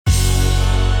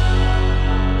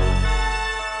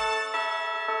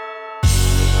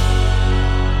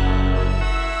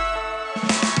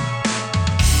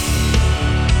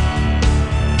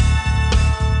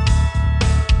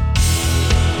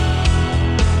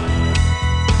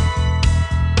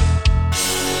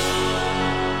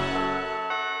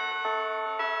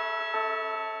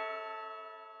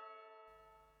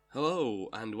Hello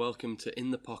and welcome to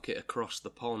In the Pocket Across the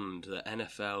Pond, the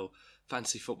NFL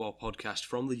fantasy football podcast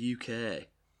from the UK.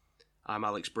 I'm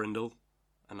Alex Brindle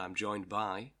and I'm joined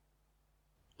by...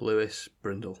 Lewis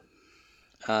Brindle.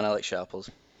 And Alex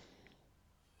Sharples.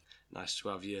 Nice to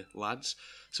have you, lads.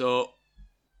 So,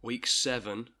 week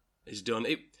 7 is done.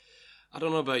 I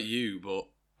don't know about you, but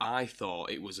I thought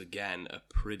it was again a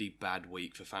pretty bad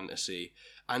week for fantasy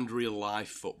and real life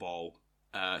football.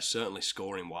 Certainly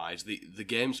scoring-wise. The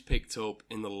game's picked up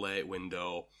in the late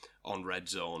window on Red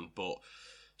Zone, but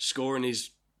scoring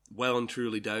is well and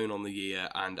truly down on the year,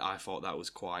 and I thought that was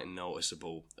quite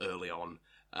noticeable early on.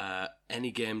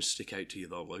 Any games stick out to you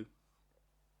though,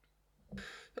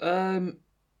 Lou?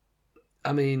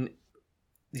 I mean,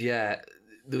 yeah,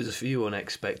 there was a few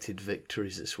unexpected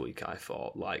victories this week, I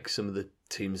thought. Like some of the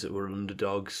teams that were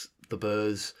underdogs, the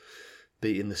Bears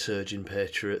beating the surging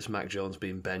Patriots, Mac Jones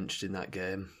being benched in that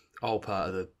game. All part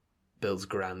of the Bills'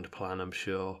 grand plan, I'm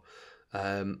sure.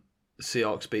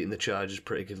 Seahawks beating the Chargers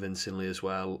pretty convincingly as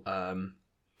well.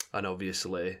 And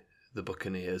obviously the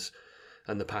Buccaneers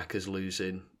and the Packers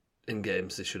losing in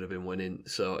games they should have been winning.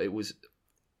 So it was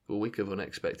a week of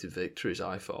unexpected victories,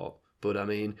 I thought. But I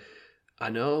mean, I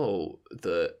know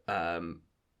that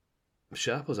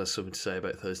Sharples has something to say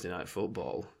about Thursday Night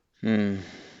Football.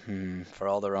 For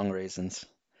all the wrong reasons.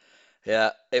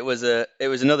 Yeah, it was another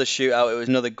shootout. It was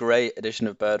another great edition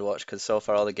of Birdwatch because so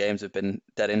far all the games have been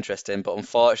dead interesting. But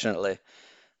unfortunately,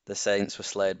 the Saints were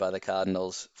slayed by the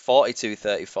Cardinals,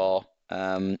 42-34.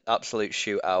 Absolute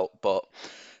shootout. But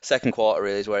second quarter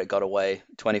really is where it got away.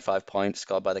 25 points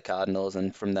scored by the Cardinals,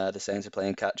 and from there the Saints are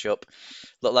playing catch up.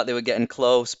 Looked like they were getting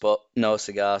close, but no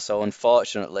cigar. So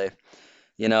unfortunately,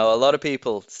 a lot of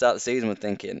people start the season with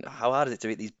thinking, how hard is it to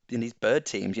beat these bird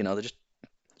teams? They're just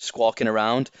squawking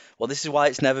around. Well, this is why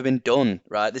it's never been done,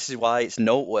 right? This is why it's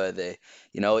noteworthy.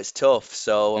 It's tough.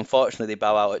 So unfortunately, they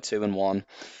bow out at 2-1.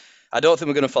 I don't think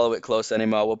we're going to follow it close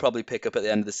anymore. We'll probably pick up at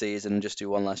the end of the season and just do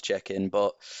one last check-in.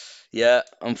 But yeah,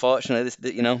 unfortunately,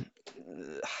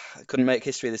 I couldn't make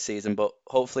history this season. But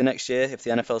hopefully next year, if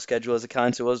the NFL schedulers are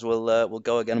kind to us, we'll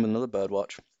go again with another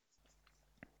Birdwatch.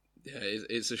 Yeah,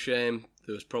 it's a shame.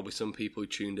 There was probably some people who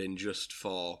tuned in just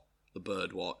for the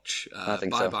Birdwatch. I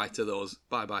think bye to those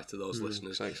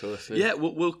listeners. Thanks for listening. Yeah,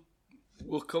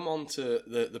 we'll come on to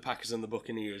the Packers and the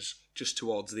Buccaneers just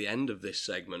towards the end of this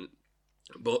segment.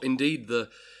 But indeed, the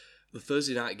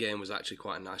Thursday night game was actually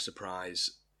quite a nice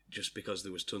surprise, just because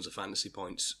there was tons of fantasy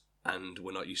points, and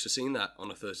we're not used to seeing that on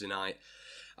a Thursday night.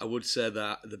 I would say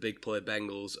that the big play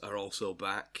Bengals are also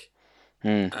back.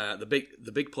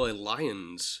 The big play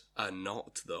Lions are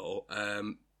not, though.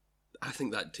 I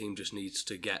think that team just needs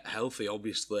to get healthy.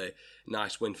 Obviously,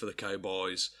 nice win for the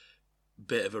Cowboys.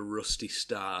 Bit of a rusty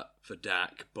start for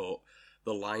Dak, but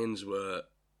the Lions were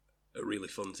a really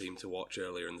fun team to watch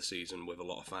earlier in the season with a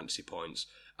lot of fantasy points.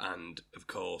 And, of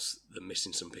course, they're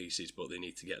missing some pieces, but they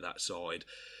need to get that sorted.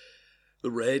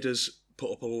 The Raiders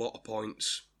put up a lot of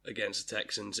points against the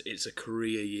Texans. It's a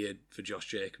career year for Josh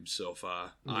Jacobs so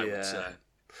far, I would say.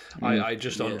 I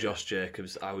just on Josh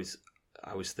Jacobs, I was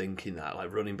thinking that,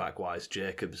 like, running back wise,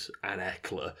 Jacobs and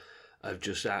Eckler have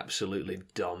just absolutely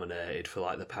dominated for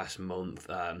like the past month.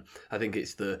 I think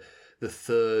it's the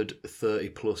third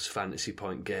 30-plus fantasy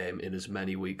point game in as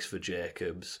many weeks for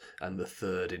Jacobs, and the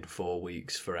third in 4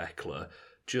 weeks for Eckler.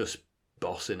 Just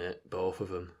bossing it, both of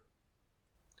them.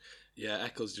 Yeah,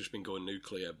 Eckler's just been going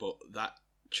nuclear, but that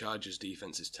Chargers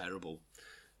defense is terrible.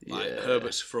 Like, Yeah.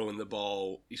 Herbert's throwing the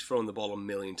ball. He's throwing the ball a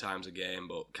million times a game,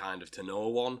 but kind of to no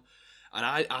one. And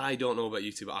I don't know about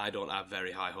you two, but I don't have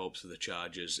very high hopes for the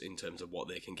Chargers in terms of what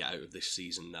they can get out of this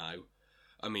season now.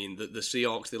 I mean, the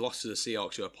Seahawks, they lost to the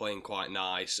Seahawks, who are playing quite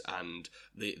nice, and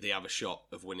they have a shot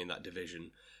of winning that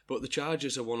division. But the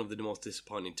Chargers are one of the most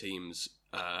disappointing teams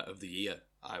of the year,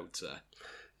 I would say.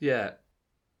 Yeah.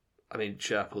 I mean,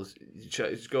 Sharples,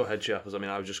 go ahead, Sharples. I mean,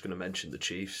 I was just going to mention the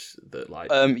Chiefs that, like,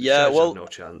 the Chargers have no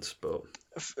chance, but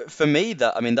For me,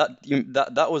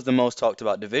 that was the most talked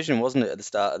about division, wasn't it, at the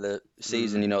start of the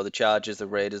season? The Chargers, the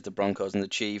Raiders, the Broncos, and the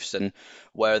Chiefs, and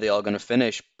where are they all going to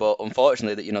finish? But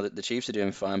unfortunately, the Chiefs are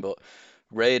doing fine, but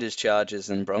Raiders, Chargers,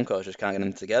 and Broncos just can't get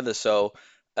them together. So,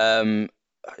 yeah,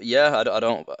 I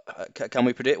don't. Can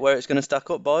we predict where it's going to stack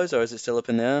up, boys, or is it still up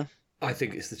in the air? I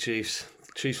think it's the Chiefs.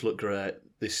 The Chiefs look great.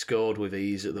 They scored with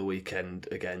ease at the weekend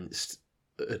against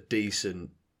a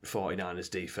decent 49ers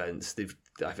defence.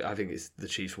 I think it's the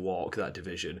Chiefs walk that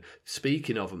division.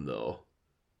 Speaking of them, though,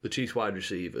 the Chiefs wide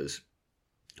receivers,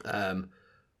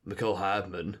 Mecole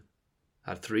Hardman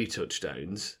had 3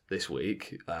 touchdowns this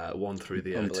week, 1 through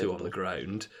the air, 2 on the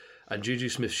ground. And Juju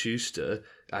Smith-Schuster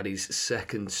had his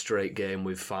second straight game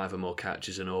with 5 or more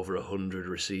catches and over 100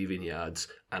 receiving yards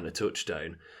and a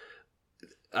touchdown.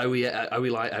 Are we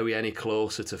any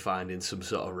closer to finding some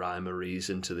sort of rhyme or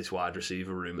reason to this wide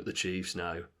receiver room at the Chiefs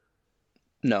now?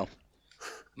 No.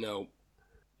 No.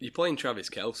 You're playing Travis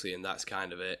Kelce, and that's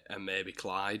kind of it, and maybe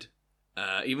Clyde.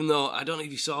 Even though I don't know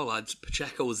if you saw, lads,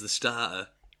 Pacheco was the starter.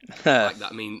 like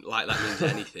that means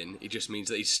anything. It just means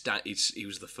that he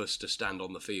was the first to stand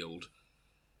on the field.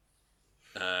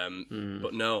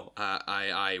 But no,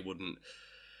 I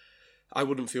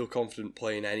wouldn't feel confident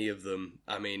playing any of them.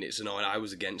 I mean, it's annoying. I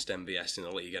was against MVS in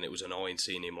the league, and it was annoying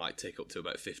seeing him like take up to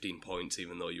about 15 points,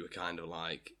 even though you were kind of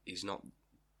like, he's not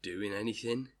doing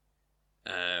anything.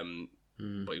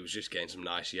 But he was just getting some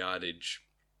nice yardage.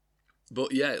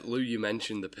 But yeah, Lou, you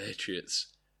mentioned the Patriots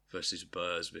versus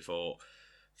Bears before.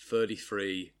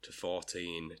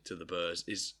 33-14 to the Bears.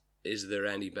 Is there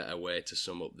any better way to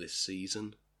sum up this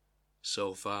season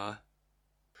so far?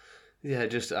 Yeah,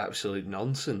 just absolute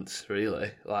nonsense,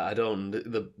 really. Like, I don't.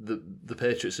 The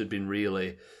Patriots had been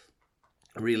really,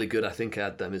 really good. I think I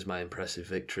had them as my impressive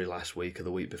victory last week or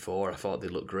the week before. I thought they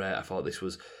looked great. I thought this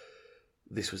was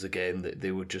a game that they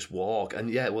would just walk.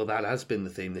 And yeah, well, that has been the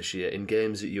theme this year. In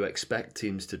games that you expect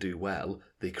teams to do well,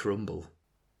 they crumble.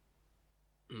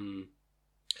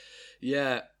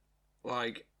 Yeah,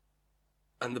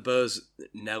 and the Bears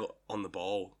knelt on the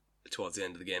ball towards the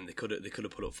end of the game. They could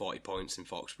have put up 40 points in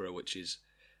Foxborough, which is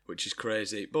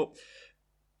crazy. But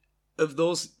of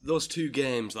those two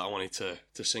games that I wanted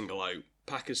to single out,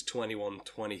 Packers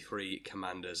 21-23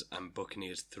 Commanders and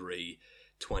Buccaneers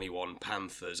 3-21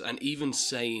 Panthers. And even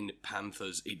saying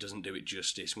Panthers, it doesn't do it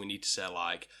justice. We need to say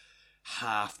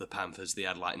half the Panthers. They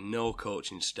had no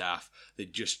coaching staff. They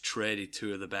just traded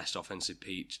 2 of the best offensive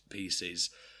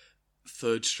pieces,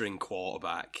 third string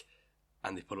quarterback,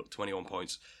 and they put up 21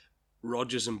 points.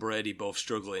 Rodgers and Brady both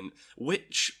struggling.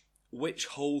 Which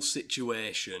whole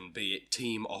situation, be it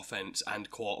team, offense, and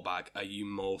quarterback, are you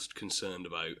most concerned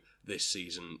about this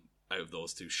season out of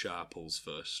those two? Sharples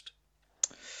first.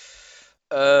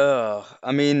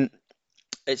 I mean,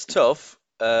 it's tough.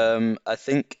 I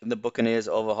think the Buccaneers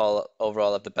overall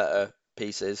have the better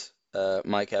pieces.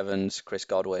 Mike Evans, Chris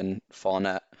Godwin,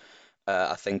 Fournette,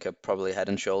 I think are probably head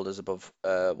and shoulders above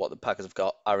what the Packers have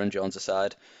got. Aaron Jones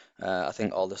aside, I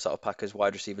think all the sort of Packers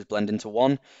wide receivers blend into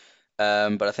one.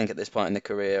 But I think at this point in the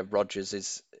career, Rodgers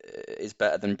is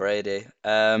better than Brady.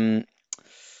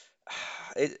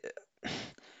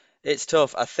 It's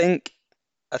tough. I think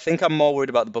I'm more worried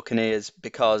about the Buccaneers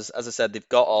because, as I said, they've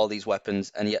got all these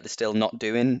weapons and yet they're still not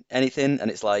doing anything. And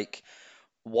it's like,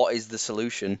 what is the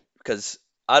solution? Because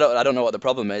I don't know what the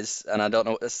problem is, and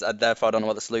therefore I don't know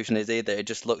what the solution is either. It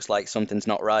just looks like something's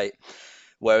not right.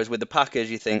 Whereas with the Packers,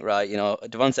 you think, right,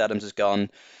 Devontae Adams is gone.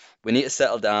 We need to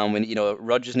settle down.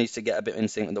 Rodgers needs to get a bit in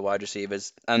sync with the wide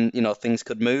receivers, and things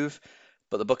could move.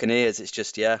 But the Buccaneers, it's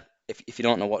just if you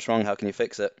don't know what's wrong, how can you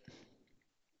fix it?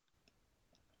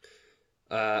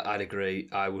 I'd agree.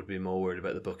 I would be more worried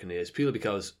about the Buccaneers, purely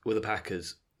because with the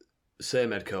Packers,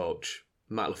 same head coach,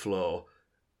 Matt LaFleur.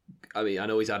 I mean, I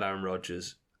know he's had Aaron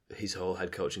Rodgers his whole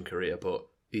head coaching career, but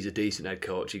he's a decent head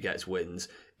coach. He gets wins.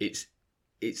 It's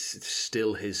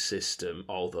still his system,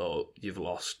 although you've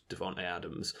lost Devontae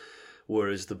Adams.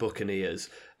 Whereas the Buccaneers,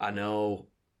 I know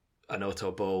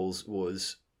Todd Bowles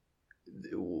was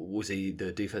he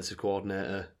the defensive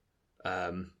coordinator?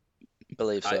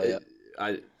 Believe so,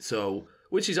 yeah.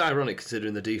 Which is ironic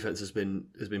considering the defense has been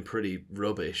pretty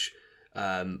rubbish.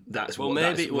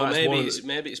 Maybe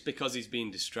it's because he's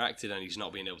been distracted and he's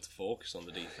not being able to focus on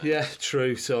the defense. Yeah,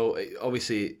 true. So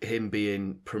obviously him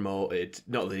being promoted,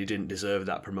 not that he didn't deserve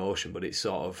that promotion, but it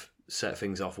sort of set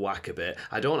things off whack a bit.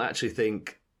 I don't actually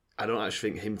think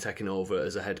him taking over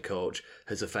as a head coach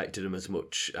has affected him as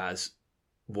much as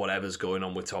whatever's going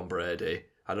on with Tom Brady.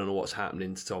 I don't know what's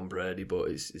happening to Tom Brady, but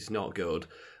it's not good.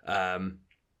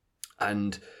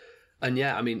 And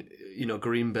yeah, I mean,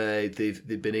 Green Bay,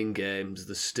 they've been in games,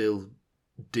 they're still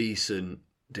decent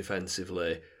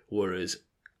defensively, whereas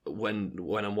when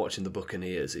I'm watching the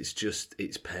Buccaneers,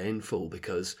 it's painful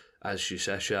because, as you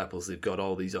say, Sharples, they've got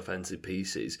all these offensive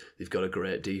pieces, they've got a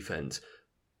great defense,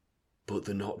 but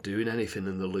they're not doing anything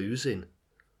and they're losing.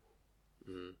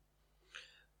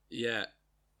 Yeah,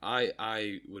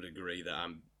 I would agree that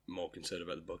I'm more concerned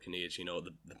about the Buccaneers.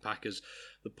 The Packers,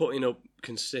 they're putting up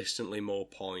consistently more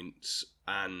points,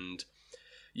 and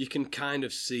you can kind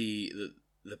of see that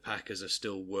the Packers are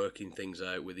still working things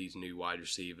out with these new wide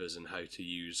receivers and how to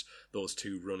use those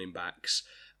 2 running backs.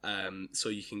 So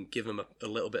you can give him a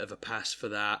little bit of a pass for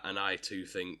that, and I too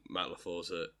think Matt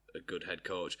LaFleur's a good head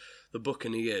coach. The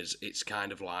Buccaneers, it's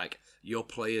kind of like your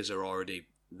players are already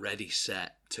ready,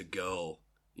 set to go.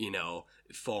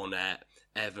 Fournette,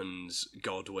 Evans,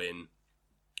 Godwin,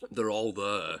 they're all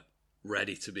there,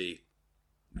 ready to be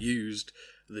used.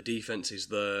 The defense is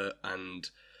there, and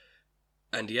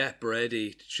yeah,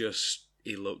 Brady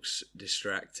he looks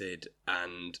distracted,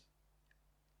 and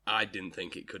I didn't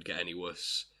think it could get any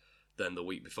worse than the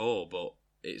week before, but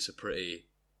it's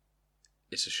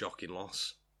a shocking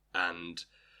loss, and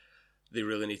they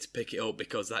really need to pick it up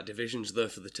because that division's there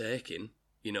for the taking.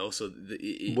 So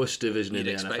worst division in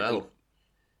the NFL.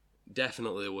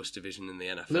 Definitely the worst division in the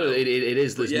NFL. No, it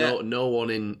is. There's no one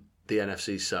in the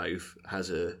NFC South has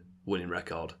a winning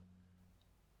record.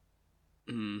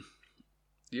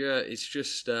 Yeah, it's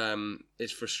just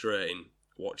it's frustrating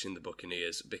watching the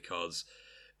Buccaneers because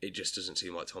it just doesn't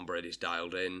seem like Tom Brady's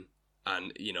dialed in,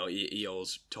 and he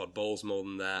owes Todd Bowles more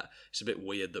than that. It's a bit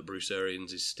weird that Bruce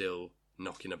Arians is still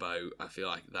knocking about. I feel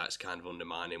like that's kind of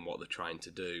undermining what they're trying to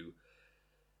do.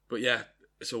 But yeah,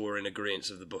 so we're in agreement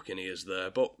of the Buccaneers there.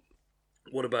 But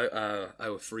what about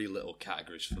our three little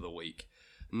categories for the week?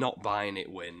 Not buying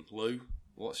it win. Lou,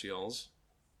 what's yours?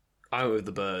 I went with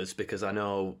the Bears because I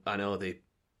know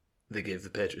they gave the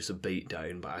Patriots a beat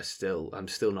down, but I'm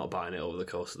still not buying it over the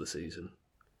course of the season.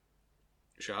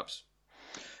 Sharps?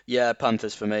 Yeah,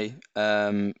 Panthers for me.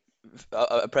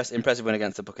 Impressive win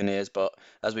against the Buccaneers, but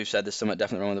as we've said, there's something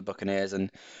definitely wrong with the Buccaneers. And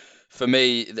for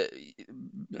me,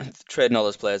 trading all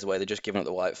those players away, they're just giving up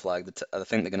the white flag. I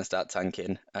think they're going to start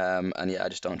tanking. And yeah, I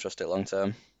just don't trust it long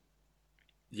term.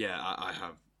 Yeah, I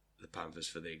have the Panthers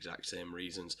for the exact same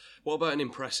reasons. What about an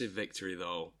impressive victory,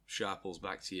 though? Sharples,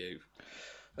 back to you.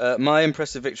 My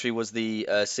impressive victory was the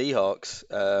Seahawks.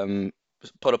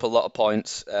 Put up a lot of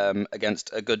points against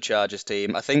a good Chargers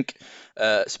team. I think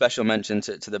special mention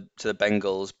to the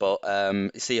Bengals, but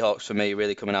Seahawks for me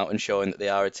really coming out and showing that they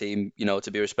are a team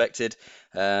to be respected.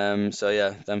 So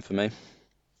yeah, them for me.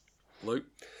 Luke?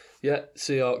 Yeah,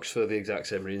 Seahawks for the exact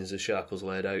same reasons as Sharples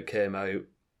laid out. Came out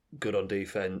good on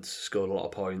defense, scored a lot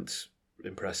of points.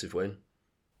 Impressive win.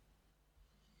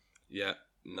 Yeah,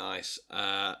 nice.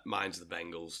 Mine's the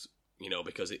Bengals.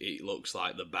 Because it looks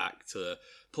like they're back to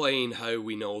playing how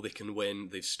we know they can win.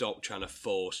 They've stopped trying to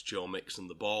force Joe Mixon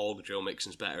the ball. Joe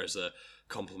Mixon's better as a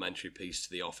complementary piece to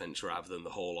the offense rather than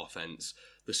the whole offense.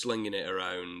 They're slinging it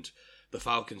around. The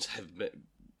Falcons have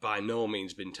by no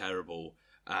means been terrible,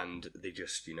 and they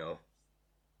just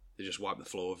wipe the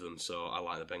floor of them. So I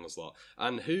like the Bengals a lot.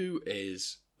 And who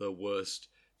is the worst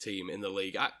team in the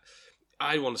league?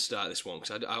 I want to start this one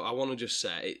because I want to just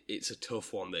say it's a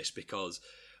tough one, this, because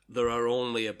there are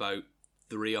only about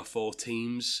 3 or 4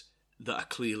 teams that are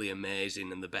clearly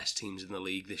amazing and the best teams in the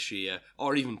league this year,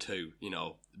 or even 2,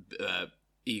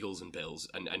 Eagles and Bills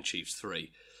and Chiefs 3.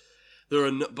 There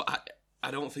are but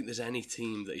I don't think there's any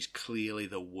team that is clearly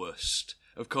the worst.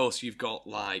 Of course, you've got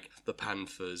like the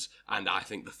Panthers and I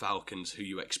think the Falcons, who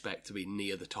you expect to be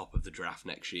near the top of the draft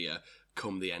next year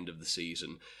come the end of the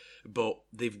season. But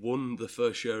they've won the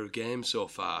first share of games so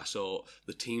far, so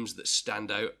the teams that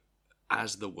stand out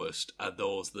as the worst are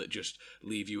those that just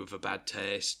leave you with a bad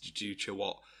taste due to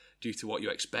what you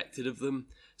expected of them.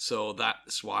 So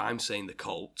that's why I'm saying the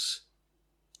Colts,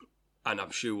 and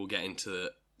I'm sure we'll get into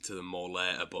them more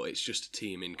later. But it's just a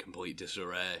team in complete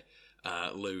disarray.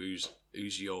 Lou,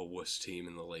 who's your worst team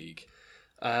in the league?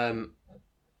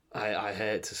 I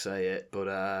hate to say it, but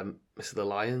it's the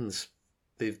Lions.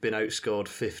 They've been outscored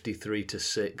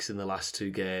 53-6 in the last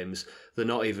 2 games. They're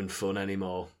not even fun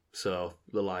anymore. So,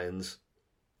 the Lions.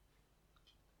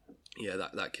 Yeah,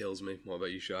 that kills me. What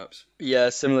about you, Sharps? Yeah,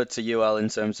 similar to you, Al, in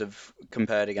terms of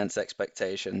compared against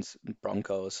expectations,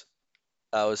 Broncos.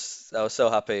 I was so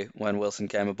happy when Wilson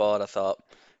came aboard. I thought,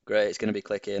 great, it's going to be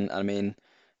clicking. I mean,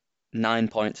 9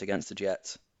 points against the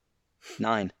Jets.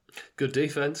 9. Good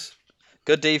defense.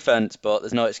 Good defense, but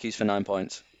there's no excuse for 9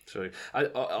 points. Sorry.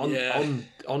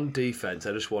 On defense,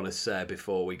 I just want to say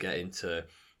before we get into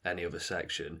any other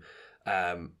section,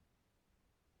 I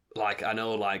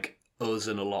know us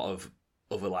and a lot of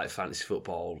other fantasy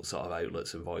football sort of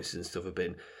outlets and voices and stuff have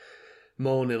been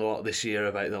moaning a lot this year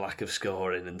about the lack of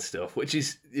scoring and stuff, which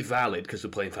is valid because we're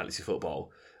playing fantasy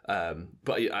football.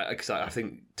 But I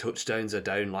think touchdowns are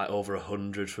down over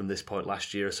 100 from this point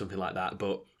last year or something like that.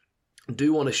 But I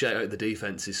do want to shout out the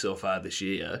defences so far this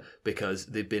year because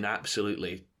they've been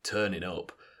absolutely turning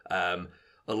up.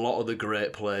 A lot of the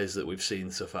great plays that we've seen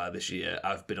so far this year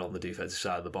have been on the defensive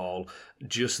side of the ball.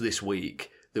 Just this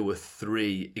week, there were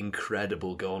 3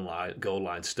 incredible goal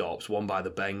line stops. One by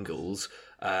the Bengals.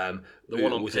 The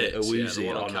one on Pitts, Awuzie the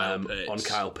one on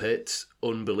Kyle Pitts.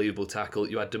 Unbelievable tackle.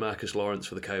 You had DeMarcus Lawrence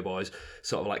for the Cowboys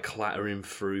sort of like clattering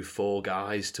through 4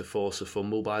 guys to force a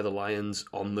fumble by the Lions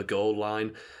on the goal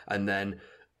line. And then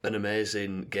an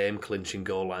amazing game-clinching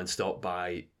goal line stop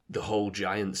by the whole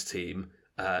Giants team,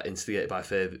 instigated by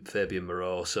Fabian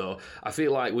Moreau. So I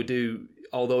feel like we do,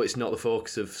 although it's not the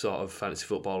focus of sort of fantasy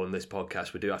football in this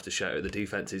podcast, we do have to shout out the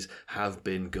defences have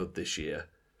been good this year.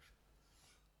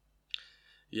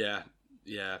 Yeah.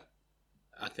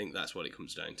 I think that's what it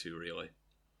comes down to, really.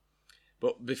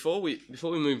 But before we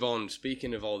move on,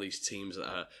 speaking of all these teams that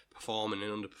are performing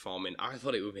and underperforming, I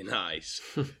thought it would be nice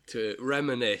to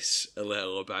reminisce a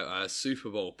little about our Super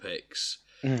Bowl picks.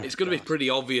 It's going to be pretty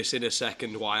obvious in a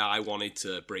second why I wanted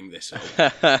to bring this up.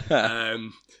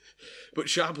 But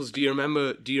Sharples, do you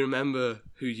remember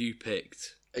who you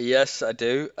picked? Yes, I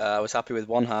do. I was happy with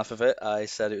one half of it. I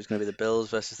said it was going to be the Bills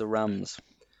versus the Rams.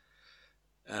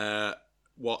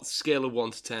 What scale of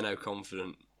 1 to 10? How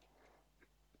confident?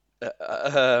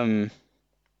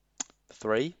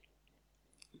 3.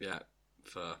 Yeah,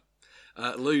 fair.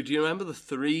 Lou, do you remember the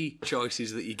 3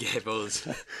 choices that you gave us?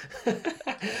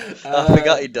 I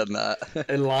forgot he'd done that.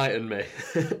 Enlighten me.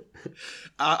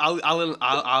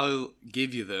 I'll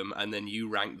give you them, and then you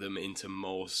rank them into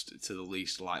most to the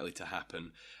least likely to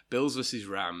happen. Bills versus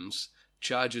Rams,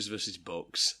 Chargers versus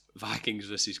Bucks, Vikings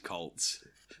versus Colts.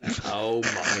 Oh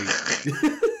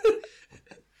my!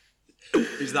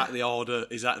 Is that the order?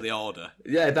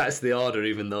 Yeah, that's the order.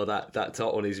 Even though that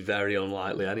top one is very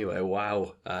unlikely anyway.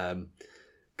 Wow.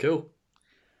 Cool.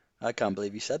 I can't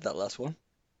believe you said that last one.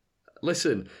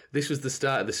 Listen, this was the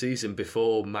start of the season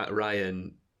before Matt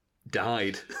Ryan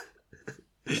died.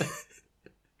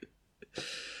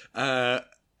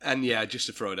 And yeah, just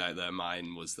to throw it out there,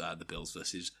 mine was the Bills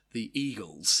versus the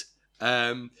Eagles.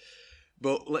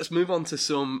 But let's move on to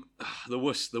the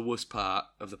worst part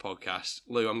of the podcast.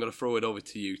 Lou, I'm going to throw it over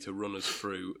to you to run us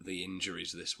through the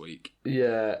injuries this week.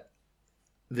 Yeah,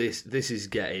 this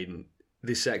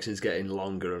section's getting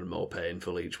longer and more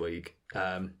painful each week.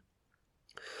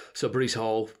 So Breece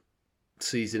Hall,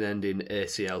 season-ending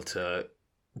ACL tear,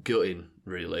 gutting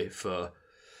really for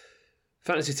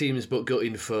fantasy teams, but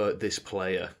gutting for this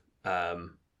player.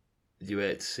 You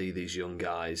hate to see these young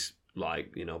guys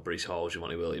like, Breece Hall,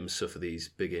 Javonte Williams suffer these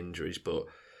big injuries, but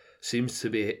seems to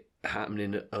be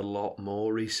happening a lot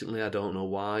more recently. I don't know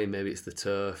why. Maybe it's the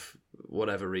turf.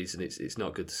 Whatever reason, it's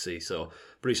not good to see. So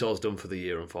Breece Hall's done for the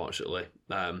year, unfortunately.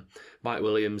 Mike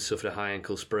Williams suffered a high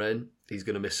ankle sprain. He's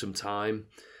going to miss some time.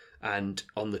 And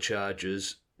on the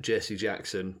Chargers, J.C.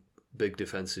 Jackson, big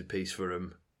defensive piece for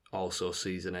him, also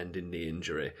season-ending knee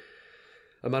injury.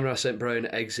 Amon-Ra St. Brown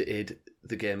exited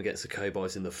the game against the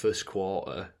Cowboys in the first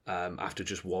quarter after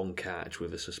just one catch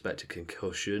with a suspected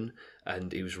concussion,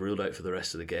 and he was ruled out for the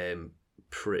rest of the game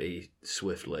pretty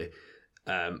swiftly.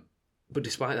 But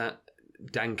despite that,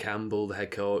 Dan Campbell, the head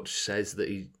coach, says that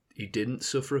he didn't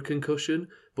suffer a concussion,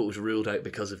 but was ruled out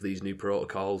because of these new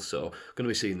protocols. So I'm going to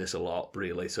be seeing this a lot,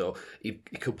 really. So he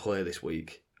could play this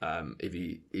week if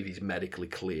he's medically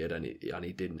cleared and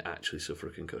he didn't actually suffer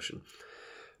a concussion.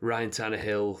 Ryan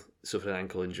Tannehill suffered an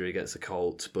ankle injury against the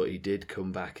Colts, but he did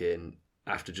come back in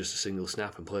after just a single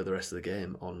snap and play the rest of the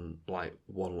game on like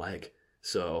one leg.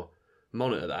 So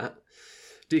monitor that.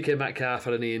 DK Metcalf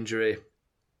had a knee injury,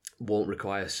 won't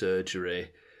require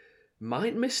surgery,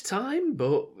 might miss time,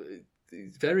 but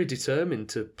very determined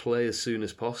to play as soon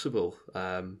as possible.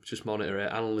 Just monitor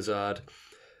it. Alan Lazard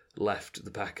left the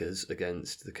Packers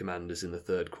against the Commanders in the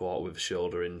third quarter with a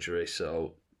shoulder injury,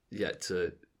 so yet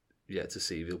to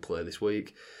see if he'll play this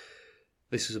week.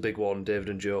 This is a big one. David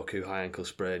Njoku, high ankle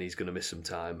sprain. He's going to miss some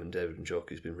time, and David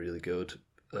Njoku's been really good,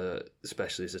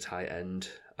 especially as a tight end.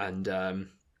 And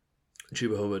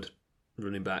Chuba Hubbard,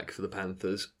 running back for the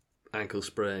Panthers, ankle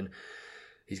sprain.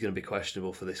 He's going to be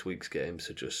questionable for this week's game,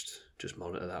 so just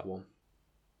monitor that one.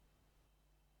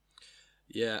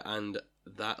 Yeah, and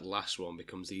that last one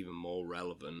becomes even more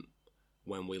relevant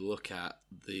when we look at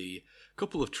the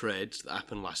couple of trades that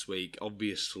happened last week.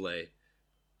 Obviously,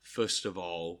 first of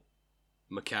all,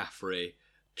 McCaffrey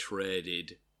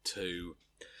traded to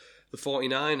the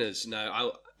 49ers.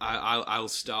 Now, I'll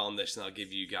start on this and I'll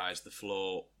give you guys the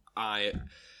floor. I'm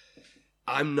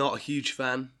not a huge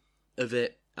fan of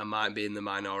it. I might be in the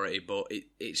minority, but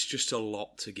it's just a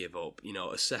lot to give up.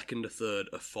 A second, a third,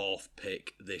 a fourth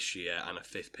pick this year and a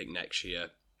fifth pick next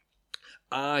year.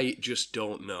 I just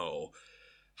don't know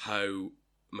how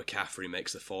McCaffrey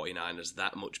makes the 49ers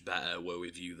that much better where we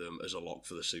view them as a lock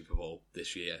for the Super Bowl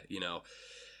this year.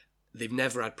 they've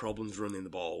never had problems running the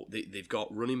ball. They've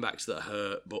got running backs that are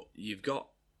hurt, but you've got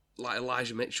like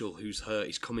Elijah Mitchell, who's hurt.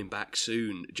 He's coming back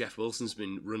soon. Jeff Wilson's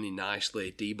been running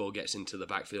nicely. Debo gets into the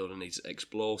backfield and he's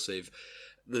explosive.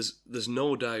 There's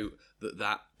no doubt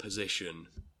that position,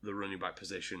 the running back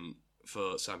position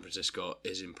for San Francisco,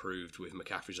 is improved with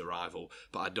McCaffrey's arrival.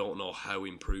 But I don't know how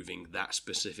improving that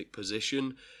specific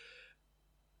position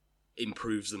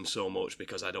improves them so much,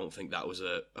 because I don't think that was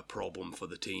a problem for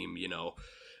the team.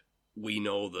 We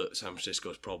know that San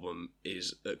Francisco's problem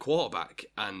is at quarterback,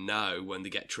 and now when they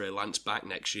get Trey Lance back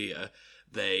next year,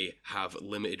 they have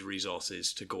limited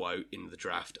resources to go out in the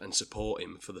draft and support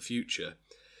him for the future.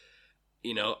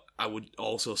 I would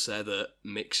also say that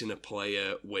mixing a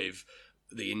player with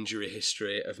the injury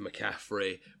history of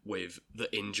McCaffrey with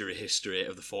the injury history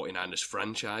of the 49ers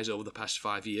franchise over the past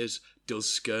 5 years does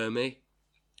scare me.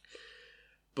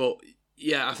 But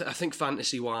yeah, I think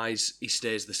fantasy-wise, he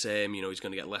stays the same. He's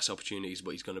going to get less opportunities,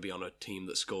 but he's going to be on a team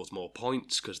that scores more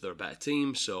points because they're a better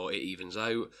team, so it evens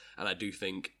out. And I do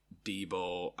think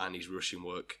Debo and his rushing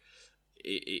work,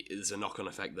 there's a knock-on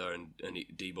effect there, and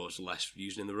Debo's less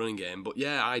used in the running game. But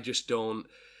yeah, I just don't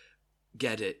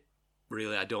get it.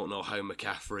 Really, I don't know how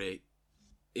McCaffrey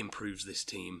improves this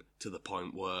team to the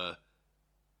point where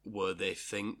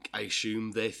I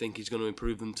assume they think he's going to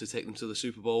improve them to take them to the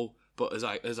Super Bowl. But as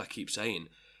I keep saying,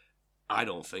 I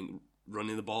don't think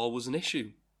running the ball was an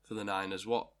issue for the Niners.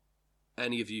 What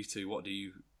do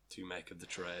you two make of the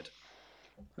trade?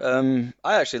 I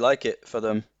actually like it for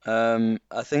them.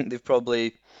 I think they've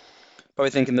probably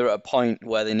thinking they're at a point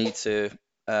where they need to,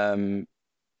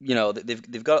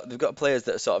 they've got players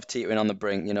that are sort of teetering on the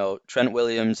brink. Trent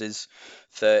Williams is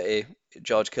 30,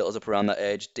 George Kittle's up around that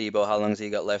age. Debo, how long's he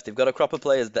got left? They've got a crop of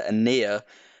players that are near,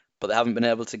 but they haven't been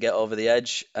able to get over the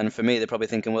edge. And for me, they're probably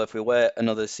thinking, well, if we wait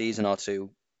another season or two,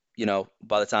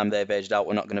 by the time they've aged out,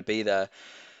 we're not going to be there.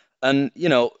 And,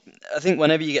 I think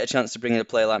whenever you get a chance to bring in a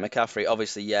player like McCaffrey,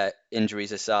 obviously, yeah,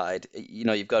 injuries aside,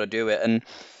 you've got to do it. And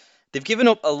they've given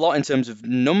up a lot in terms of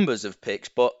numbers of picks,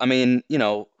 but, I mean,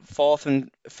 fourth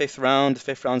and fifth rounds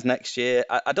next year,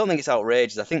 I don't think it's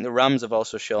outrageous. I think the Rams have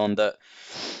also shown that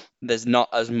there's not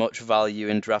as much value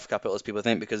in draft capital as people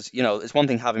think, because, it's one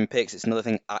thing having picks, it's another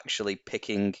thing actually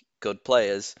picking good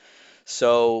players.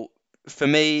 So, for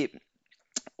me,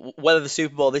 whether the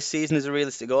Super Bowl this season is a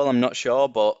realistic goal, I'm not sure,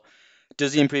 but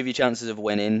does he improve your chances of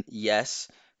winning? Yes.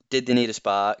 Did they need a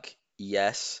spark?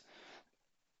 Yes.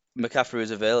 McCaffrey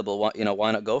was available.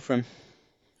 Why not go for him?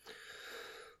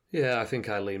 Yeah, I think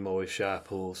I lean more with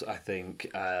Sharples. I think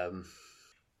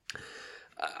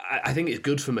it's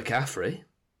good for McCaffrey.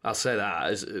 I'll say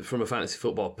that from a fantasy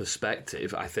football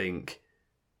perspective. I think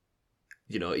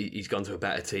he's gone to a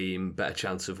better team, better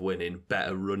chance of winning,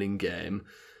 better running game.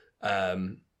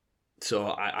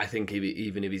 So I think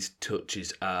even if his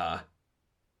touches are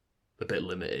a bit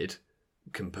limited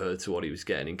compared to what he was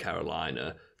getting in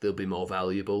Carolina, they'll be more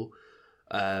valuable.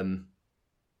 The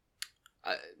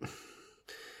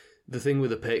thing with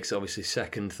the picks, obviously,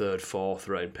 second, third, fourth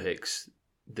round picks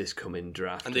this coming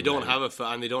draft, and they don't have a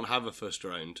first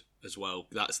round as well.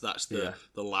 That's the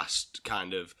last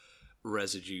kind of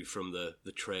residue from the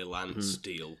Trey Lance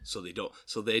deal. So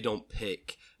they don't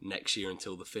pick next year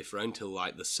until the fifth round, till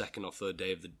like the second or third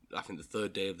day of the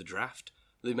third day of the draft.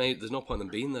 There's no point in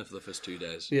them being there for the first 2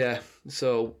 days. Yeah.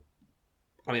 So,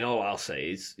 I mean, all I'll say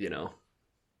is,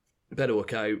 better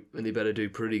work out, and they better do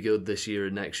pretty good this year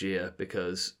and next year,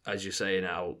 because, as you say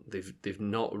now, they've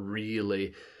not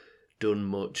really done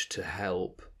much to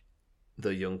help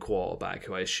the young quarterback,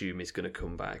 who I assume is going to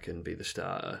come back and be the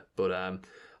starter. But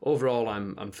overall,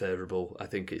 I'm favourable. I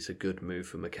think it's a good move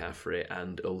for McCaffrey,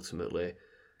 and ultimately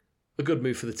a good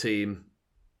move for the team.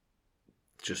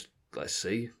 Just let's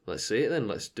see it then.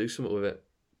 Let's do something with it.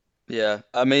 Yeah,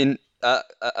 I mean,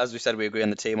 as we said, we agree on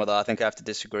the team, although I think I have to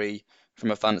disagree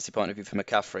from a fantasy point of view for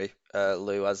McCaffrey.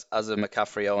 Lou, as a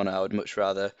McCaffrey owner, I would much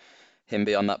rather him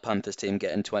be on that Panthers team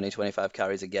getting 20-25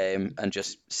 carries a game and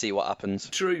just see what happens.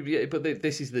 True, yeah, but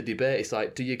this is the debate. It's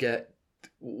like,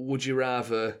 would you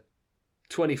rather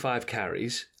 25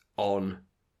 carries on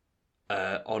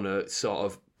a sort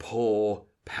of poor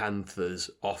Panthers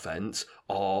offense,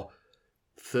 or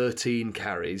 13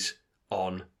 carries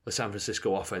on a San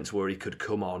Francisco offense where he could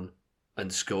come on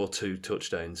and score 2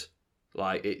 touchdowns?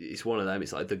 Like, it's one of them.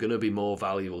 It's like they're going to be more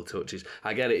valuable touches.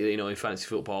 I get it, in fantasy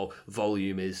football,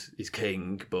 volume is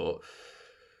king, but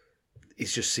it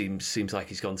just seems like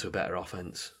he's gone to a better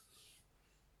offense.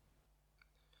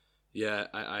 Yeah,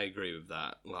 I agree with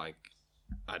that. Like,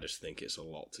 I just think it's a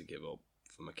lot to give up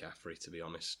for McCaffrey, to be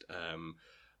honest.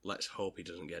 Let's hope he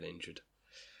doesn't get injured.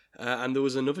 And there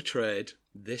was another trade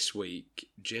this week.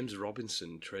 James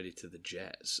Robinson traded to the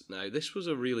Jets. Now, this was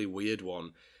a really weird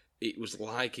one. It was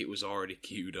like it was already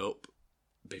queued up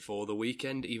before the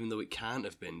weekend, even though it can't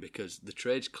have been, because the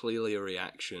trade's clearly a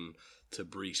reaction to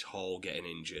Breece Hall getting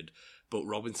injured, but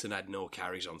Robinson had no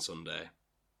carries on Sunday.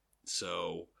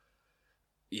 So,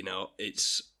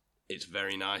 it's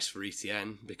very nice for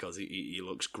ETN because he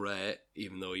looks great,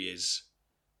 even though he is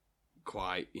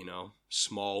quite,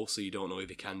 small, so you don't know if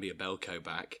he can be a bell cow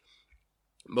back.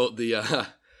 But the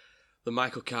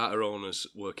Michael Carter owners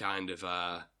were kind of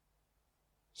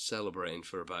celebrating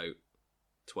for about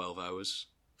 12 hours.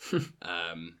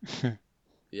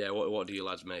 Yeah, what do you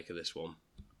lads make of this one?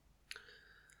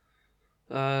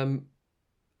 I'm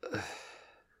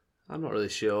not really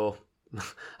sure.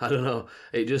 I don't know.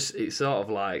 It's sort of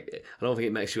like, I don't think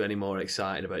it makes you any more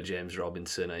excited about James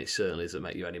Robinson, and it certainly doesn't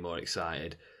make you any more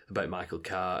excited about Michael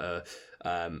Carter.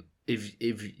 If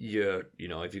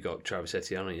you've got Travis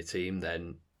Etienne on your team,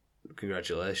 then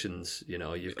congratulations.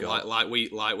 You've got like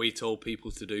we told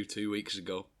people to do 2 weeks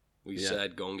ago. We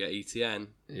said go and get ETN.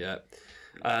 Yeah,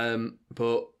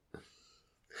 but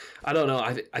I don't know.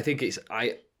 I think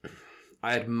I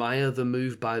admire the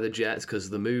move by the Jets because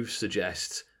the move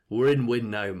suggests we're in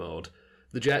win now mode.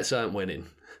 The Jets aren't winning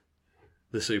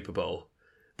the Super Bowl,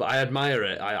 but I admire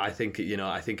it. I think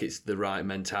I think it's the right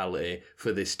mentality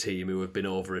for this team who have been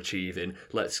overachieving.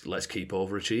 Let's keep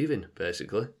overachieving,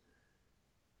 basically.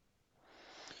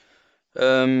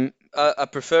 I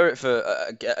prefer it for,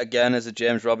 again, as a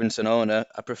James Robinson owner,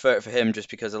 I prefer it for him just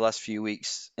because the last few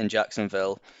weeks in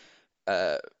Jacksonville,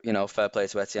 fair play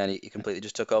to Etienne, he completely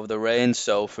just took over the reins.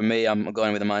 So for me, I'm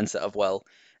going with the mindset of, well,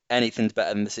 anything's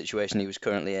better than the situation he was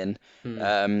currently in. He's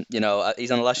on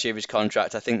the last year of his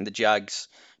contract. I think the Jags,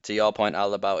 to your point,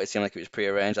 Al, about it seemed like it was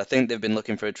prearranged. I think they've been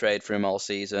looking for a trade for him all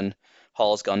season.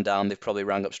 Hall's gone down. They've probably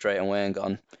rang up straight away and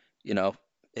gone,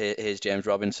 here's James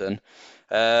Robinson.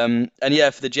 And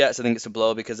yeah, for the Jets, I think it's a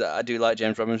blow because I do like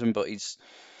James Robinson, but he's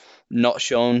not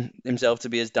shown himself to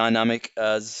be as dynamic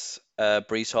as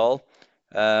Breece Hall.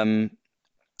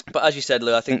 But as you said,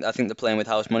 Lou, I think they're playing with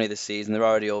house money this season. They're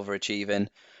already overachieving,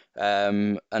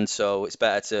 and so it's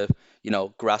better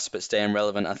to grasp at staying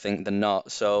relevant, I think, than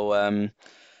not. So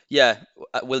yeah,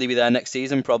 will he be there next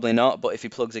season? Probably not. But if he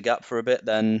plugs a gap for a bit,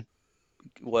 then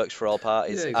it works for all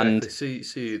parties. Yeah, exactly.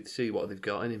 And see what they've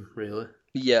got in him, really.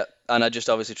 Yeah, and I just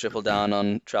obviously triple down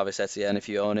on Travis Etienne. If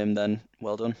you own him, then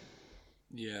well done.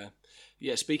 Yeah.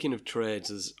 Speaking of trades,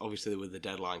 there's obviously with the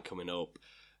deadline coming up,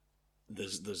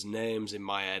 there's names in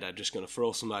my head. I'm just going to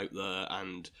throw some out there,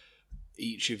 and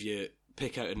each of you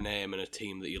pick out a name and a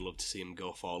team that you'd love to see him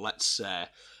go for. Let's say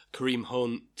Kareem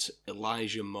Hunt,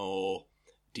 Elijah Moore,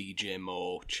 DJ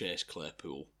Moore, Chase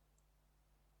Claypool.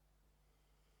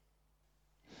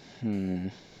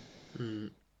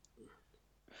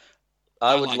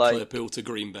 I would like Claypool to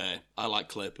Green Bay.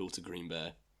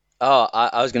 Oh,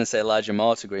 I was going to say Elijah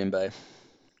Moore to Green Bay.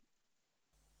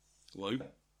 Lou?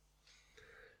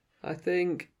 I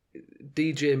think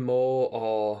DJ Moore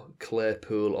or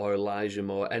Claypool or Elijah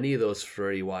Moore, any of those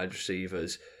three wide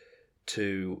receivers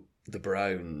to the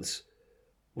Browns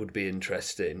would be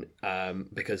interesting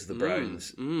because the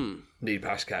Browns need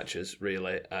pass catchers,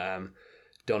 really.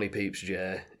 Donnie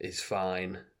Peeps-J is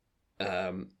fine.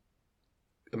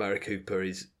 Amari Cooper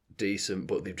is decent,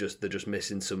 but they're just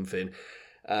missing something.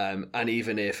 And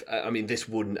even if, this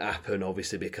wouldn't happen,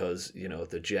 obviously, because,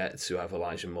 the Jets, who have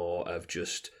Elijah Moore, have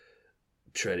just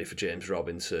traded for James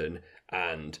Robinson,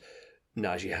 and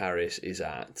Najee Harris is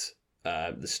at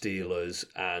the Steelers,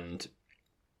 and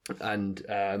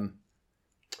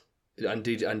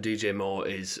DJ Moore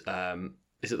is at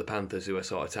the Panthers, who are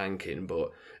sort of tanking. But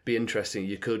it'd be interesting.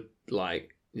 You could,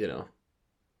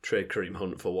 trade Kareem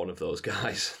Hunt for one of those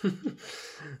guys.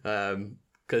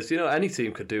 Because, any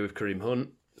team could do with Kareem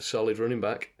Hunt. Solid running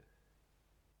back.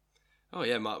 Oh,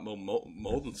 yeah, more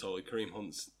than solid. Kareem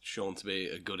Hunt's shown to be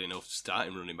a good enough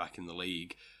starting running back in the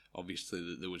league.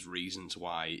 Obviously, there was reasons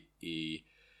why he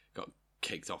got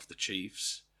kicked off the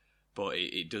Chiefs, but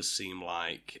it does seem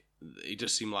like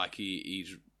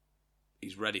he's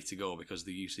ready to go because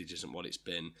the usage isn't what it's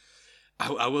been.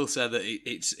 I will say that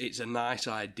it's a nice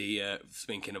idea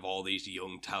thinking of all these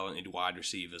young, talented wide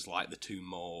receivers like the two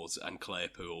Moores and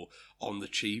Claypool on the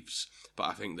Chiefs, but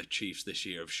I think the Chiefs this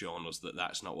year have shown us that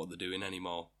that's not what they're doing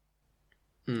anymore.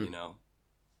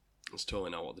 It's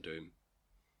totally not what they're doing.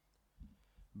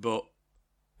 But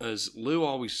as Lou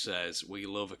always says, we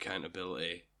love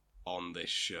accountability on this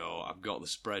show. I've got the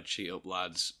spreadsheet up,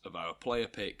 lads, of our player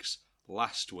picks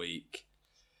last week.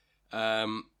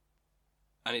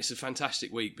 And it's a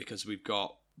fantastic week because we've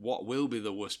got what will be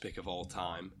the worst pick of all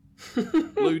time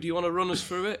Lou, do you want to run us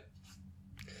through it?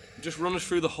 Just run us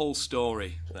through the whole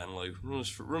story, then, Lou.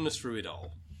 Run us through it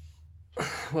all.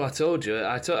 Well, I told you.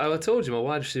 I told you my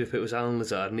wide receiver pick was Alan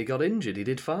Lazard, and he got injured. He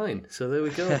did fine. So there we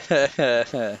go.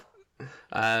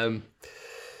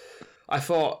 I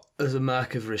thought, as a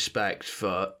mark of respect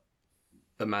for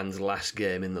a man's last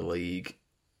game in the league,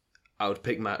 I would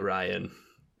pick Matt Ryan.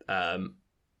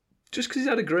 Just because he's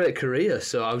had a great career,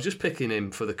 so I was just picking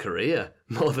him for the career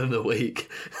more than the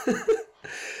week.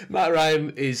 Matt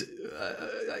Ryan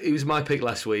he was my pick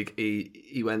last week.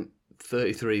 He went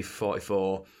 33 for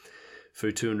 44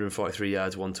 through 243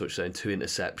 yards, 1 touchdown, 2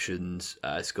 interceptions,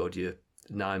 scored you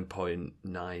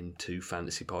 9.92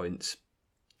 fantasy points.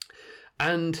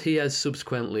 And he has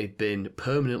subsequently been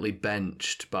permanently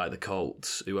benched by the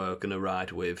Colts, who are going to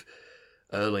ride with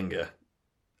Erlinger.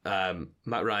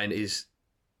 Matt Ryan is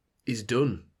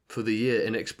done for the year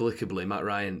inexplicably. Matt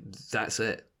Ryan, that's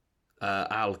it.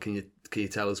 Al, can you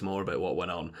tell us more about what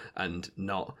went on and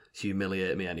not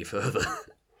humiliate me any further?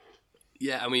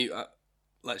 Yeah, I mean,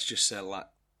 let's just say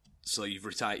that. So you've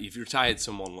retired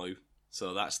someone, Lou.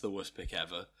 So that's the worst pick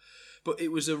ever. But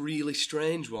it was a really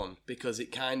strange one because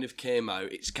it kind of came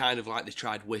out. It's kind of like they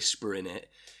tried whispering it.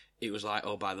 It was like,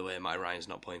 oh, by the way, Matt Ryan's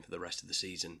not playing for the rest of the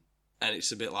season. And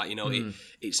it's a bit like,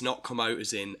 it's not come out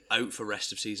as in out for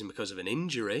rest of season because of an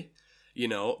injury.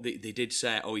 They did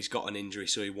say, oh, he's got an injury,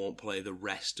 so he won't play the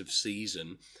rest of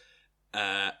season.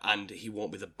 And he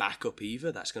won't be the backup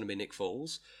either. That's going to be Nick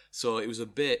Foles. So it was a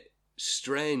bit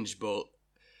strange, but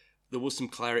there was some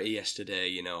clarity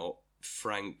yesterday.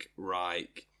 Frank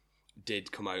Reich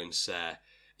did come out and say,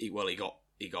 he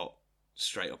got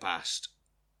straight up asked,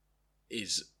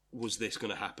 was this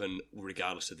going to happen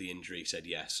regardless of the injury? He said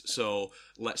yes. So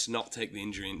let's not take the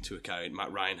injury into account.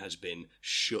 Matt Ryan has been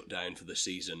shut down for the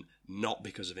season, not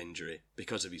because of injury,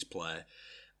 because of his play.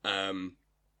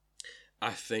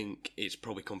 I think it's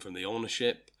probably come from the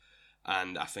ownership,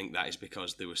 and I think that is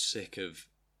because they were sick of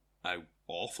how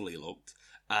awful he looked.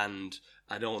 And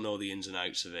I don't know the ins and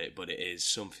outs of it, but it is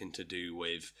something to do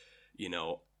with,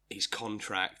 his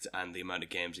contract and the amount of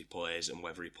games he plays and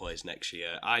whether he plays next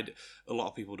year. A lot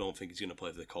of people don't think he's going to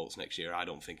play for the Colts next year. I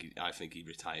think he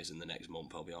retires in the next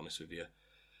month, I'll be honest with you.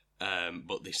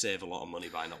 But they save a lot of money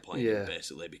by not playing him,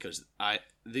 basically, because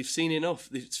they've seen enough.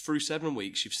 Through 7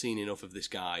 weeks, you've seen enough of this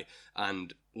guy.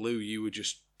 And Lou, you were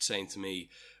just saying to me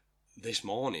this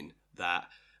morning that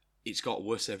it's got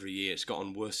worse every year. It's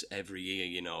gotten worse every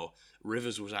year,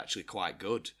 Rivers was actually quite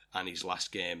good, and his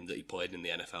last game that he played in the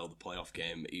NFL, the playoff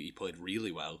game, he played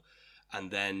really well.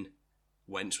 And then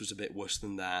Wentz was a bit worse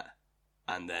than that,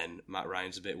 and then Matt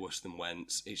Ryan's a bit worse than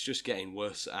Wentz. It's just getting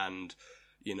worse, and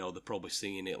they're probably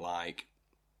seeing it like,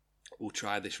 we'll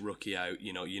try this rookie out.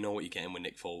 You know what you're getting with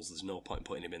Nick Foles. There's no point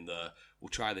putting him in there. We'll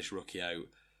try this rookie out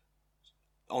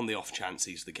on the off chance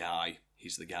he's the guy.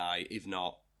 If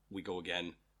not, we go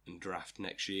again and draft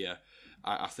next year.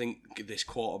 I think this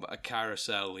quarterback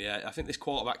carousel,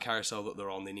 that they're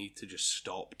on, they need to just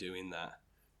stop doing that.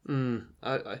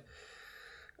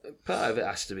 Part of it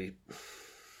has to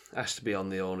be on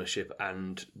the ownership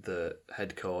and the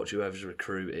head coach, whoever's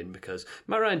recruiting, because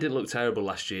Matt Ryan didn't look terrible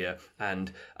last year,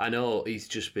 and I know he's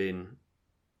just been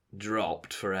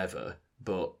dropped forever,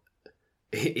 but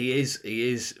he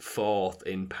is fourth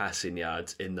in passing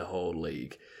yards in the whole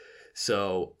league.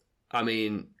 So, I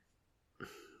mean,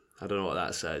 I don't know what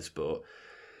that says, but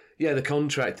yeah, the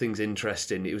contract thing's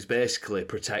interesting. It was basically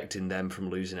protecting them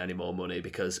from losing any more money,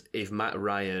 because if Matt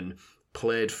Ryan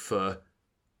played for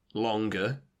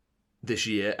longer this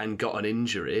year and got an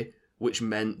injury, which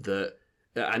meant that,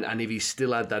 and if he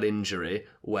still had that injury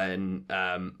when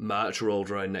March rolled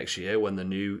around next year, when the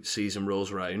new season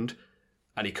rolls around,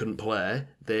 and he couldn't play,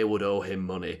 they would owe him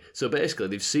money. So basically,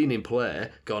 they've seen him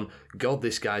play, gone, God,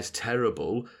 this guy's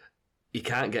terrible. He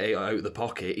can't get it out of the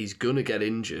pocket. He's gonna get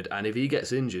injured, and if he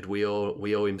gets injured, we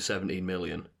owe him 17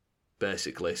 million,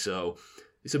 basically. So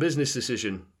it's a business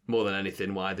decision more than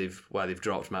anything why they've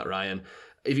dropped Matt Ryan.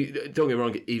 Don't get me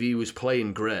wrong, if he was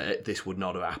playing great, this would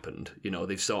not have happened.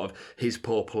 They've sort of, his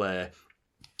poor play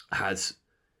has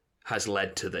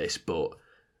led to this, but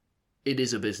it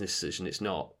is a business decision. It's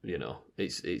not,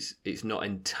 it's not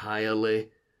entirely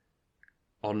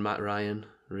on Matt Ryan,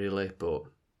 really. But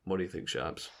what do you think,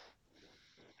 Sharps?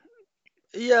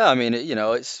 Yeah, I mean,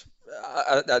 it's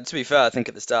to be fair, I think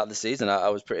at the start of the season, I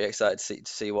was pretty excited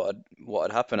to see what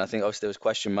had happened. I think obviously there was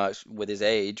question marks with his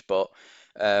age, but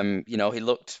he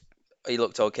looked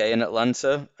okay in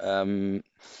Atlanta.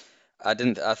 I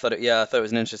thought it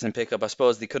was an interesting pickup. I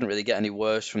suppose they couldn't really get any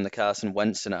worse from the Carson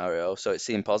Wentz scenario, so it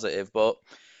seemed positive. But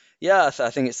Yeah, I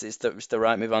think it's the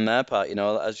right move on their part.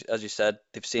 As you said,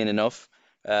 they've seen enough.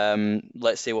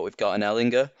 Let's see what we've got in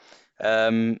Ellinger.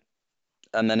 Um,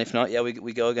 and then if not, yeah,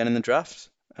 we go again in the draft.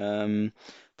 Um,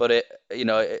 but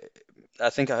I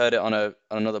think I heard it on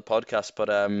another podcast. But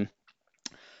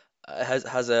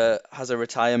has a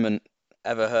retirement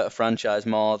ever hurt a franchise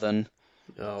more than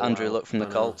Oh Andrew wow, Luck from the I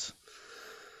know. Colts?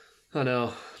 I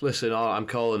know. Listen, I'm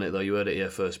calling it though. You heard it here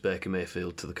first. Baker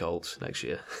Mayfield to the Colts next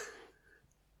year.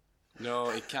 No,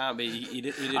 it can't be.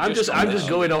 He'd I'm just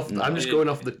going off. No. I'm just going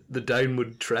off the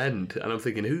downward trend, and I'm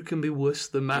thinking, who can be worse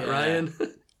than Matt Ryan?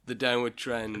 The downward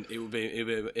trend, it would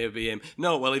be him.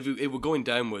 No, well, if we're going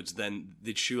downwards, then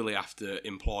they'd surely have to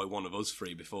employ one of us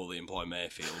three before they employ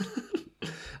Mayfield.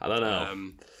 I don't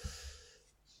know.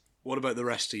 What about the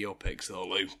rest of your picks, though,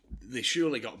 Lou? They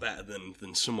surely got better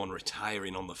than someone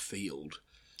retiring on the field.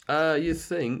 You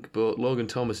think, but Logan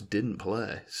Thomas didn't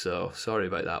play, so sorry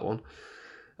about that one.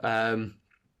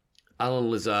 Alan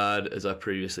Lazard, as I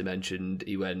previously mentioned,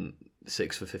 he went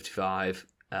 6 for 55,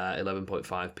 11.5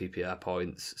 PPR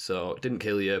points, so didn't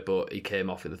kill you, but he came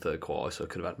off in the third quarter, so I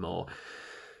could have had more.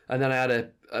 And then I had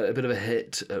a bit of a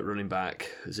hit at running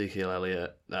back, Ezekiel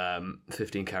Elliott,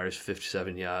 15 carries for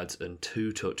 57 yards and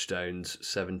 2 touchdowns,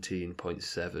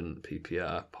 17.7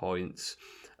 PPR points.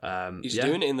 He's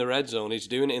doing it in the red zone. He's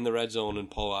doing it in the red zone, and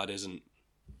Pollard isn't.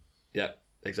 Yeah,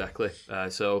 exactly.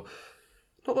 So,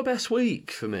 not the best week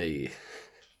for me.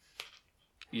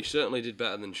 You certainly did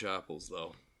better than Sharples,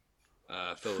 though.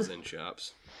 Fill us in,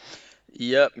 Sharps.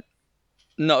 Yep,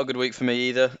 not a good week for me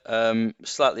either.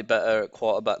 Slightly better at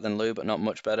quarterback than Lou, but not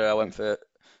much better. I went for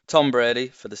Tom Brady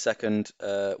for the second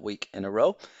week in a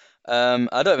row. I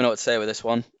don't even know what to say with this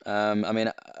one. I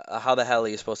mean, how the hell are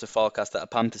you supposed to forecast that a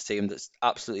Panthers team that's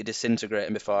absolutely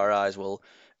disintegrating before our eyes will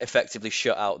effectively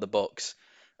shut out the Bucks?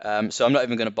 So I'm not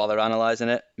even going to bother analysing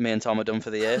it. Me and Tom are done for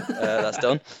the year. That's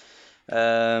done.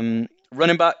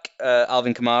 Running back,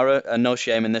 Alvin Kamara, no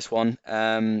shame in this one.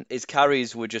 His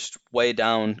carries were just way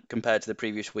down compared to the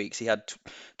previous weeks. He had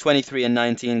 23 and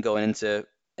 19 going into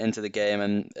the game,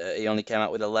 and he only came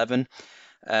out with 11.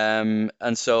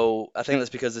 And so I think that's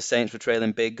because the Saints were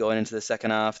trailing big going into the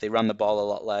second half. They ran the ball a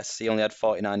lot less. He only had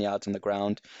 49 yards on the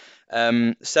ground.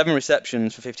 7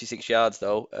 receptions for 56 yards,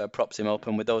 though, props him up.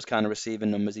 And with those kind of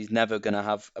receiving numbers, he's never going to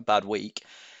have a bad week.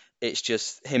 It's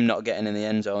just him not getting in the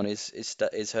end zone is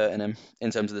hurting him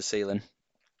in terms of the ceiling.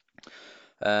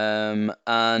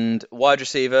 And wide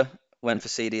receiver went for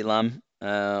CD Lamb.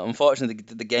 Unfortunately,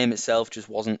 the game itself just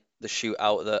wasn't the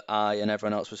shootout that I and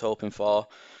everyone else was hoping for.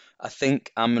 I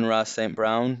think Amon-Ra St.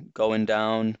 Brown going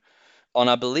down on,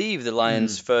 I believe, the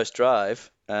Lions' first drive.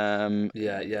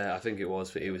 Yeah, I think it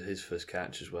was his first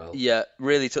catch as well. Yeah,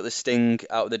 really took the sting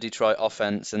out of the Detroit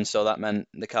offense, and so that meant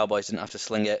the Cowboys didn't have to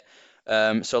sling it.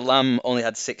 So Lamb only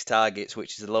had 6 targets,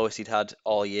 which is the lowest he'd had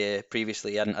all year.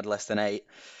 Previously, he hadn't had less than 8.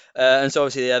 And so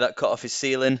obviously, yeah, that cut off his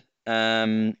ceiling.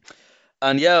 And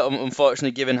yeah,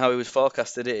 unfortunately, given how he was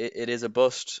forecasted, it is a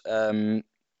bust.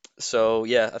 So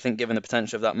yeah, I think given the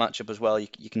potential of that matchup as well,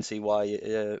 you can see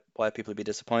why people would be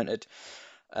disappointed.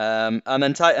 And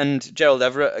then tight end Gerald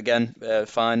Everett again,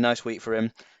 fine, nice week for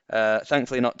him.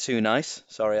 Thankfully not too nice.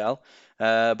 Sorry, Al.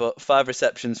 But 5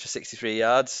 receptions for 63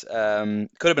 yards.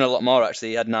 Could have been a lot more actually.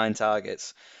 He had 9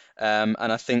 targets. And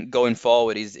I think going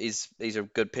forward, he's a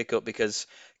good pickup because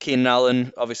Keenan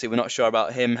Allen, obviously we're not sure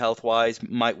about him health wise.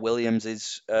 Mike Williams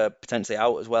is potentially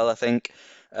out as well, I think.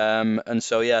 And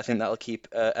so yeah, I think that'll keep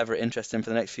Everett interesting for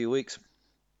the next few weeks.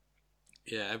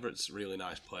 Yeah, Everett's a really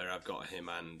nice player. I've got him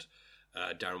and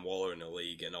Darren Waller in the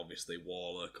league, and obviously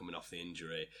Waller coming off the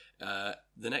injury.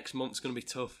 The next month's going to be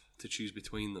tough to choose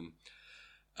between them.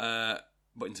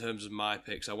 But in terms of my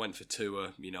picks, I went for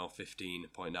Tua,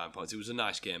 15.9 points. It was a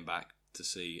nice game back to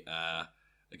see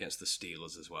against the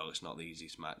Steelers as well. It's not the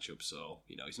easiest matchup, so,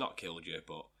 he's not killed you,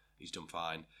 but he's done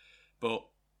fine. But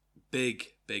big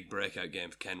breakout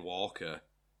game for Ken Walker.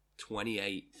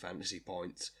 28 fantasy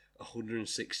points,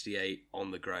 168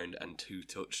 on the ground, and 2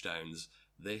 touchdowns.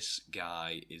 This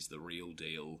guy is the real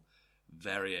deal.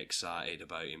 Very excited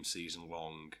about him season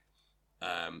long.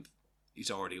 He's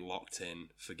already locked in.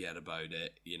 Forget about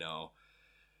it.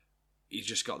 He's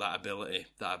just got that ability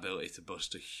to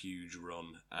bust a huge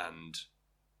run, and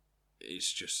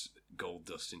it's just gold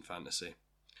dust in fantasy.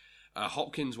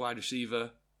 Hopkins, wide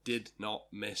receiver, did not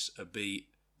miss a beat.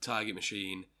 Target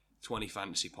machine, 20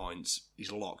 fantasy points.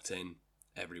 He's locked in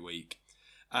every week.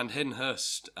 And Hayden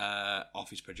Hurst,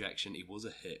 off his projection, he was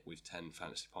a hit with 10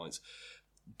 fantasy points.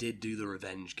 Did do the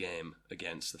revenge game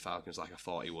against the Falcons like I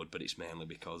thought he would, but it's mainly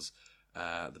because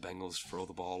the Bengals throw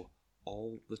the ball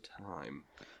all the time.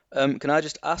 Can I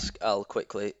just ask Al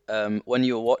quickly, when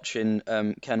you were watching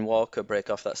Ken Walker break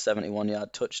off that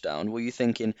 71-yard touchdown, were you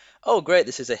thinking, oh great,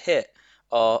 this is a hit,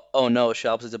 or oh no,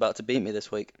 Sharps is about to beat me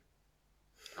this week?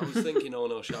 I was thinking, oh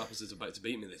no, Sharpers is about to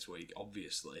beat me this week,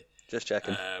 obviously. Just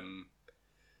checking.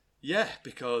 Yeah,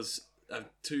 because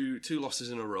two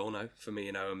losses in a row now for me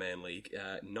in our main league.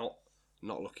 Not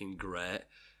looking great.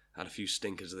 Had a few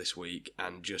stinkers this week,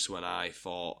 and just when I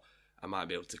thought I might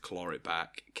be able to claw it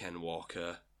back, Ken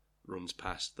Walker runs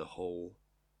past the whole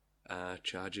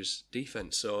Chargers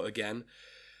defense. So again,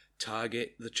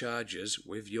 target the Chargers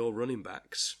with your running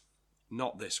backs.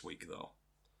 Not this week though,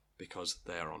 because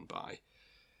they're on bye.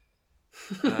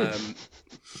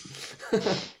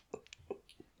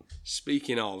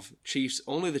 Speaking of Chiefs,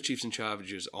 only the Chiefs and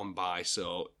Chargers on bye,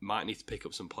 so might need to pick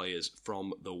up some players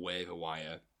from the waiver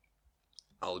wire.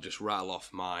 I'll just rattle off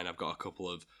mine. I've got a couple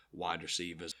of wide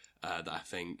receivers that I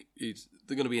think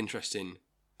they're going to be interesting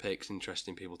picks,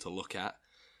 interesting people to look at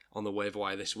on the waiver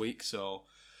wire this week. So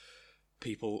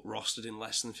people rostered in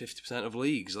less than 50% of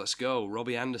leagues. Let's go.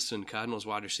 Robbie Anderson, Cardinals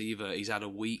wide receiver. He's had a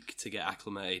week to get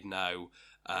acclimated now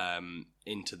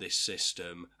into this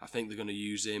system. I think they're going to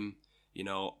use him. You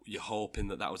know, you're hoping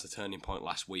that was a turning point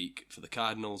last week for the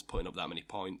Cardinals, putting up that many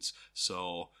points.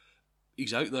 So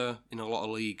he's out there in a lot of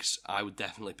leagues. I would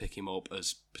definitely pick him up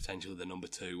as potentially the number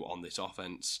 2 on this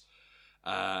offense.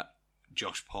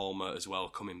 Josh Palmer as well,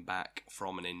 coming back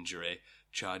from an injury.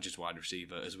 Chargers wide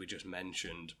receiver, as we just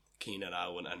mentioned. Keenan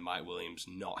Allen and Mike Williams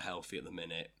not healthy at the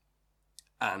minute.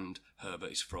 And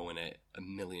Herbert is throwing it a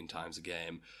million times a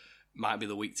game. Might be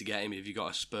the week to get him if you've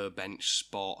got a spare bench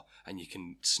spot and you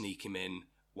can sneak him in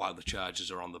while the Chargers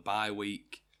are on the bye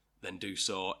week, then do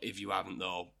so. If you haven't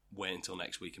though, wait until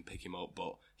next week and pick him up,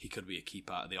 but he could be a key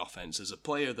part of the offense. As a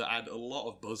player that had a lot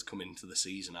of buzz coming into the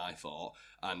season, I thought,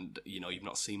 and you've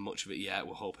not seen much of it yet.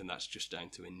 We're hoping that's just down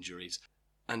to injuries.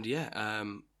 And yeah,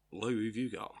 Lou, who've you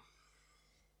got?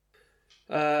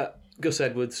 Gus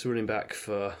Edwards, running back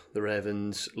for the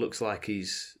Ravens, looks like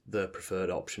he's the preferred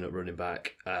option at running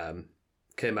back.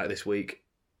 Came back this week,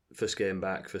 first game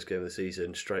of the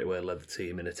season, straight away led the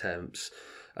team in attempts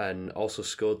and also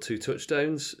scored 2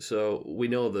 touchdowns. So we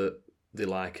know that they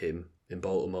like him in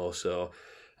Baltimore, so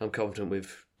I'm confident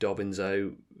with Dobbins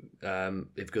out.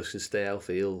 If Gus can stay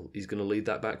healthy, he's going to lead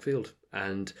that backfield.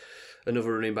 And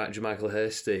another running back, Jermichael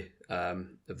Hasty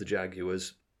of the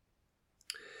Jaguars,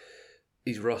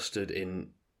 he's rostered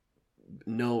in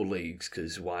no leagues,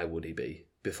 because why would he be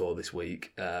before this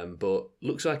week? But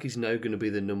looks like he's now going to be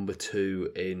the number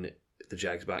 2 in the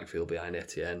Jags backfield behind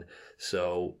Etienne.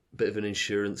 So bit of an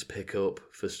insurance pickup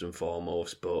first and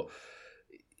foremost, but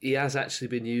he has actually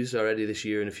been used already this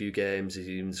year in a few games. He's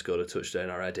even scored a touchdown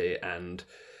already, and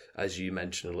as you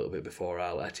mentioned a little bit before,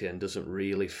 Al, Etienne doesn't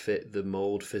really fit the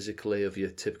mould physically of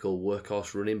your typical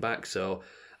workhorse running back, so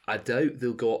I doubt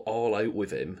they'll go all out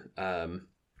with him.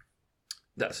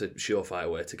 That's a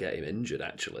surefire way to get him injured,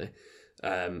 actually.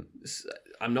 I'm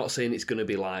not saying it's going to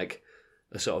be like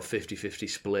a sort of 50-50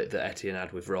 split that Etienne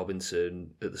had with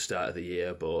Robinson at the start of the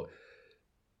year, but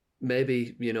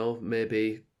maybe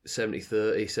 70-30,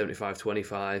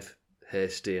 75-25,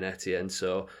 Hasty and Etienne,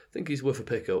 so I think he's worth a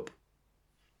pickup.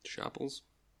 Sharples?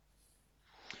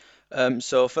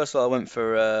 So first of all, I went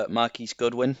for Marquise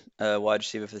Goodwin, wide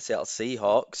receiver for the Seattle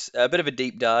Seahawks. A bit of a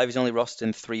deep dive. He's only rostered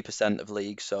in 3% of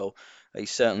leagues, so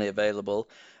he's certainly available.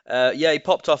 He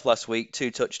popped off last week, 2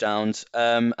 touchdowns.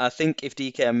 I think if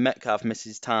DK Metcalf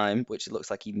misses time, which it looks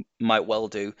like he might well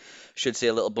do, should see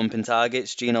a little bump in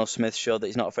targets. Geno Smith showed that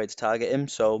he's not afraid to target him,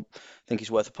 so I think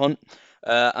he's worth a punt.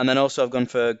 And then also I've gone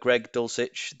for Greg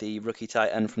Dulcich, the rookie tight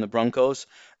end from the Broncos.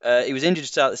 He was injured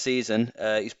to start the season.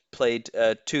 He's played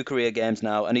 2 career games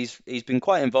now, and he's been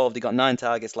quite involved. He got 9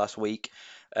 targets last week.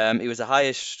 He was the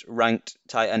highest ranked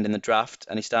tight end in the draft,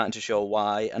 and he's starting to show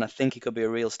why. And I think he could be a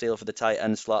real steal for the tight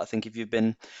end slot. I think if you've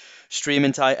been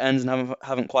streaming tight ends and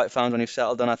haven't quite found one you've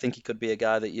settled on, I think he could be a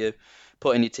guy that you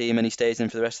put in your team and he stays in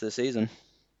for the rest of the season.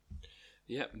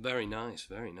 Yep, very nice,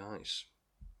 very nice.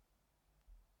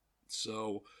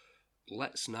 So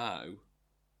let's now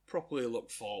properly look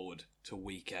forward to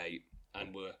week 8,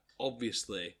 and we're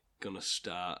obviously going to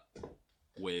start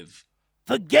with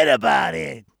forget about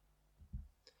it.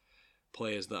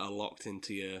 Players that are locked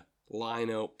into your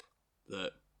lineup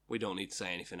that we don't need to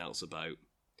say anything else about.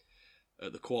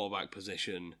 At the quarterback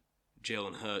position,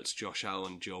 Jalen Hurts, Josh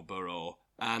Allen, Joe Burrow,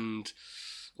 and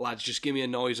lads, just give me a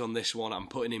noise on this one. I'm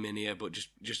putting him in here, but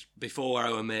just before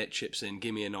our mate chips in,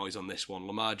 give me a noise on this one.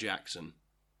 Lamar Jackson.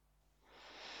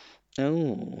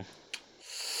 Oh.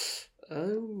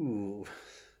 Oh.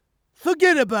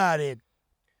 Forget about it.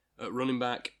 At running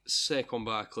back, Saquon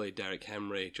Barkley, Derek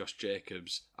Henry, Josh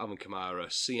Jacobs, Alvin Kamara,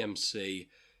 CMC,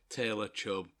 Taylor,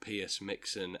 Chubb, Pierce,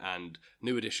 Mixon, and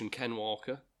new addition Ken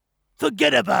Walker.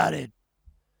 Forget about it.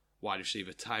 Wide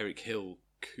receiver Tyreek Hill,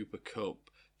 Cooper Kupp,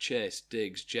 Chase,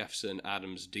 Diggs, Jefferson,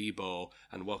 Adams, Debo,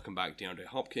 and welcome back DeAndre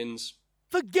Hopkins.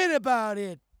 Forget about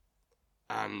it.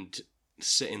 And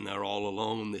sitting there all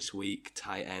alone this week,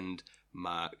 tight end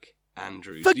Mark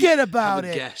Andrews. Forget about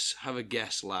it. Have a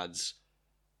guess, lads.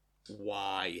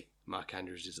 Why Mark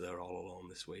Andrews is there all alone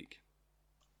this week?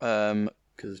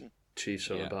 Because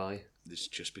Chiefs on a bye. It's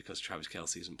just because Travis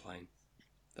Kelce isn't playing.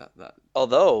 That.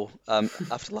 Although,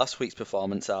 after last week's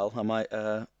performance, Al, I might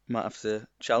have to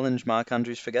challenge Mark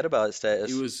Andrews' forget about it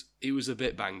status. He was a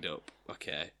bit banged up.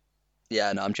 Okay.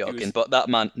 Yeah, no, I'm joking. But that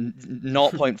man,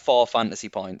 0.4 fantasy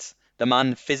points. The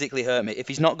man physically hurt me. If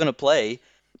he's not going to play,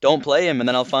 don't play him, and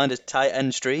then I'll find a tight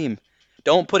end stream.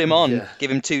 Don't put him on,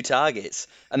 give him 2 targets,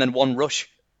 and then 1 rush.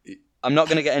 I'm not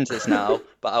going to get into this now,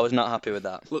 but I was not happy with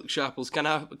that. Look, Sharples, can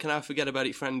I forget about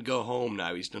it, friend? Go home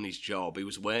now. He's done his job. He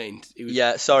was waiting.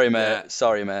 Sorry, mate.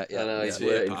 Sorry, mate. Yeah, I know, he's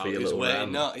waiting for you. He was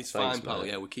waiting. No, it's fine, pal.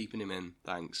 Yeah, we're keeping him in.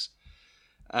 Thanks.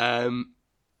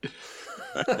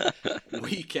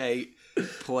 Week 8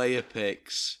 player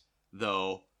picks,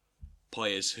 though.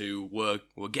 Players who were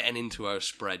getting into our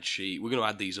spreadsheet. We're going to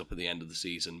add these up at the end of the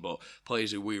season, but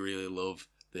players who we really love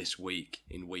this week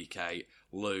in Week 8.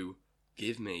 Lou,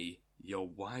 give me your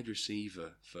wide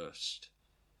receiver first.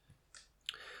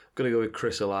 I'm going to go with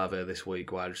Chris Olave this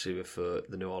week, wide receiver for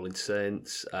the New Orleans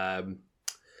Saints.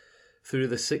 Through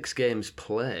the 6 games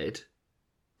played,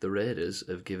 the Raiders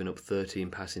have given up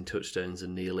 13 passing touchdowns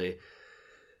and nearly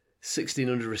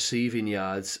 1,600 receiving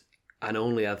yards and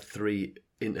only had 3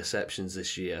 interceptions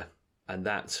this year, and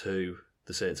that's who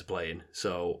the Saints are playing.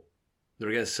 So they're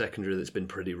against a secondary that's been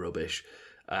pretty rubbish.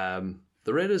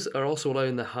 The Raiders are also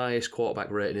allowing the highest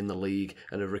quarterback rating in the league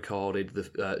and have recorded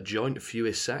the joint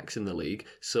fewest sacks in the league.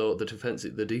 So the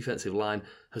defensive line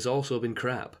has also been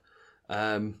crap.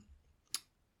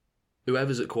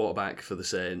 Whoever's at quarterback for the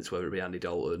Saints, whether it be Andy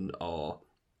Dalton or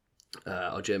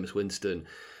Jameis Winston,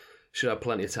 should have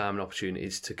plenty of time and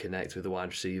opportunities to connect with the wide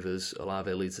receivers.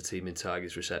 Olave leads the team in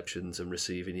targets, receptions, and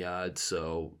receiving yards,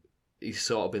 so he's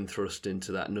sort of been thrust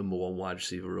into that number 1 wide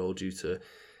receiver role due to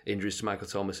injuries to Michael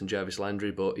Thomas and Jarvis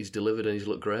Landry, but he's delivered and he's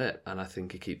looked great, and I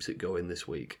think he keeps it going this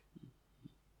week.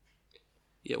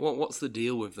 Yeah, what's the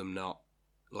deal with them not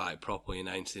properly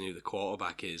announcing who the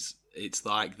quarterback is? It's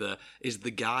like the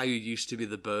guy who used to be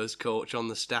the Bears coach on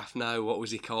the staff now. What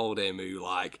was he called? Him who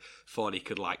thought he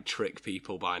could trick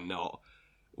people by not.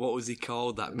 What was he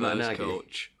called? That Bears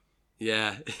coach.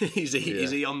 Yeah, is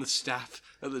he on the staff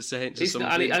at the Saints or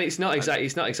something? It's not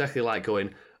exactly like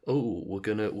going, oh,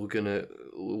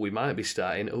 we might be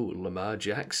starting, Lamar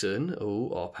Jackson,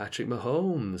 or Patrick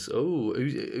Mahomes,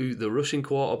 who the rushing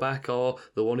quarterback, or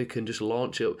the one who can just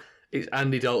launch it. It's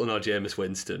Andy Dalton or Jameis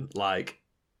Winston.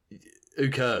 Who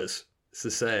cares? It's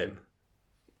the same.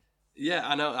 Yeah,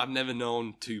 I know. I've never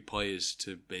known 2 players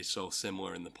to be so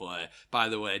similar in the play. By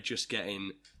the way, just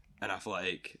getting an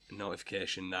Athletic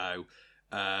notification now.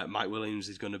 Mike Williams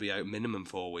is going to be out minimum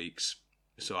 4 weeks.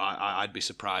 So I'd be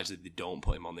surprised if they don't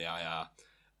put him on the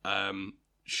IR.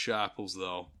 Sharples,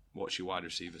 though, what's your wide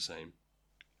receiver saying?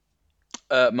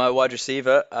 My wide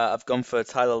receiver, I've gone for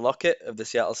Tyler Lockett of the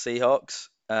Seattle Seahawks.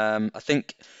 I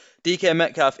think DK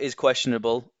Metcalf is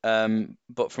questionable,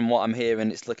 but from what I'm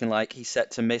hearing, it's looking like he's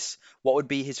set to miss what would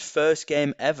be his first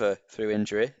game ever through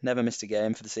injury. Never missed a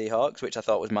game for the Seahawks, which I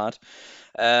thought was mad.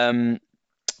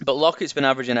 But Lockett's been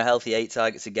averaging a healthy 8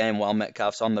 targets a game while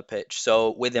Metcalf's on the pitch.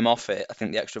 So with him off it, I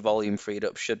think the extra volume freed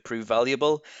up should prove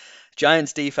valuable.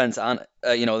 Giants defense aren't,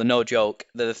 they're no joke.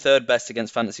 They're the 3rd best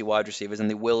against fantasy wide receivers, and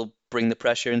they will bring the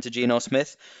pressure into Geno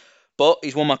Smith. But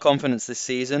he's won my confidence this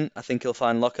season. I think he'll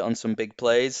find Lockett on some big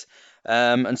plays.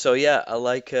 And so, I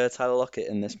like Tyler Lockett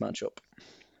in this matchup.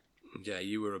 Yeah,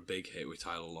 you were a big hit with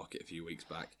Tyler Lockett a few weeks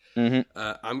back. Mm-hmm.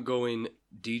 I'm going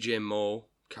DJ Moore,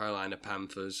 Carolina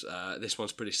Panthers. This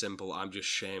one's pretty simple. I'm just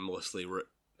shamelessly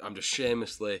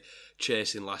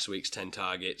chasing last week's 10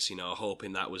 targets,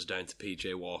 hoping that was down to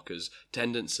PJ Walker's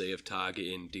tendency of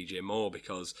targeting DJ Moore,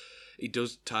 because he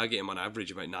does target him on average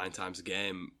about 9 times a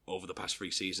game over the past 3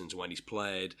 seasons when he's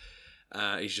played.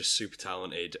 He's just super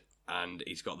talented, and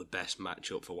he's got the best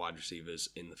matchup for wide receivers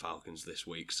in the Falcons this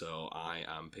week, so I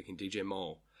am picking DJ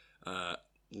Moore.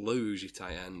 Lou, who's your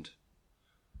tight end?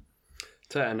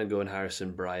 Tight end, I'm going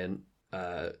Harrison Bryant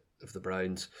of the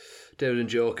Browns. David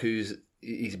Njoku's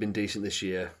he's been decent this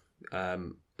year.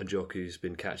 Njoku's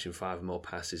been catching 5 or more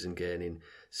passes and gaining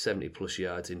 70 plus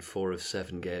yards in 4 of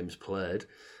 7 games played.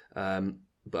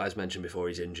 but as mentioned before,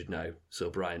 he's injured now, so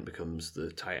Bryant becomes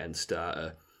the tight end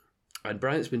starter. And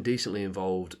Bryant's been decently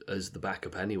involved as the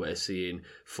backup anyway, seeing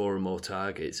 4 or more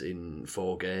targets in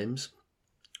 4 games.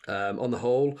 On the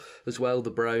whole, as well,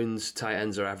 the Browns tight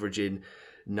ends are averaging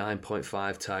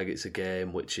 9.5 targets a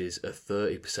game, which is a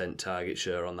 30% target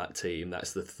share on that team.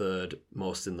 That's the 3rd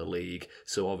most in the league.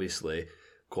 So obviously,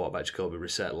 quarterback Jacoby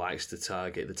Brissett likes to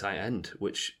target the tight end,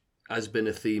 which has been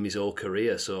a theme his whole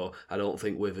career. So I don't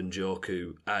think with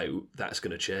Njoku out, that's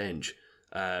going to change.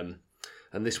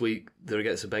 And this week, they're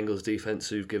against the Bengals defence,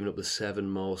 who've given up the 7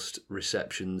 most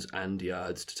receptions and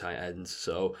yards to tight ends.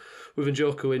 So, with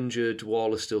Njoku injured,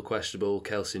 Waller's still questionable,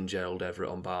 Kelsey and Gerald Everett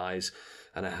on buys,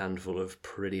 and a handful of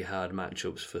pretty hard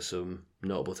matchups for some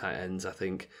notable tight ends, I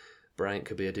think Bryant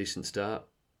could be a decent start.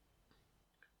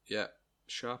 Yeah.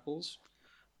 Sharples?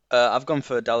 I've gone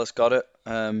for Dallas Goedert,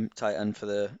 tight end for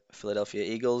the Philadelphia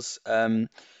Eagles.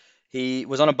 He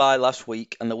was on a bye last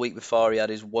week, and the week before he had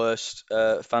his worst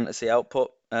fantasy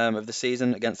output of the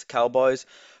season against the Cowboys.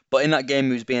 But in that game,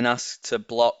 he was being asked to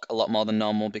block a lot more than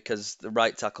normal because the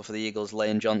right tackle for the Eagles,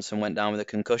 Lane Johnson, went down with a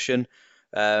concussion.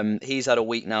 He's had a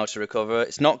week now to recover.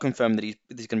 It's not confirmed that he's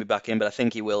going to be back in, but I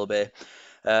think he will be.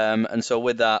 And so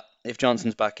with that, if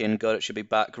Johnson's back in, Goddard should be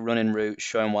back running route,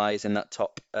 showing why he's in that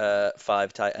top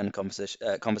 5 tight end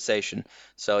conversation.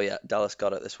 So yeah, Dallas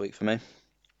Goddard this week for me.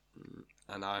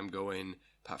 And I'm going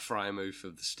Pat Freiermuth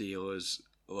of the Steelers.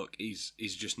 Look, he's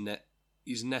just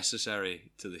he's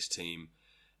necessary to this team.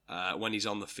 When he's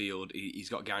on the field, he's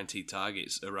got guaranteed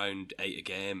targets, around 8 a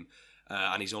game,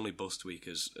 and his only bust week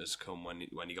has come when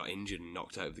he got injured and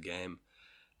knocked out of the game.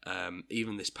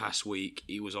 Even this past week,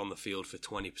 he was on the field for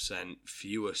 20%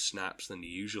 fewer snaps than he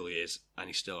usually is, and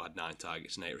he still had 9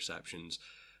 targets and 8 receptions.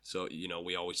 So,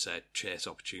 we always said chase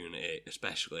opportunity,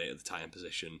 especially at the tight end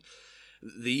position.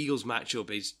 The Eagles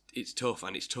matchup it's tough,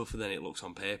 and it's tougher than it looks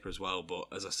on paper as well. But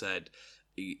as I said,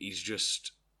 he's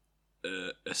just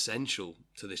essential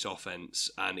to this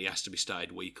offense, and he has to be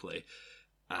started weekly.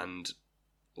 And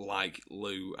like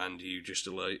Lou and you just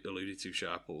alluded to,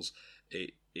 Sharples,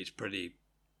 it's pretty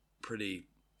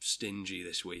stingy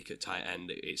this week at tight end.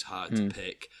 It's hard to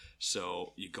pick,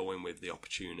 so you go in with the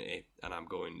opportunity, and I'm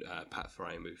going Pat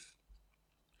Freiermuth.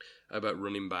 How about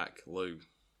running back, Lou?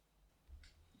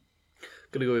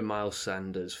 Going to go with Miles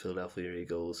Sanders, Philadelphia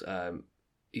Eagles.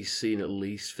 He's seen at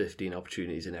least 15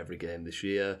 opportunities in every game this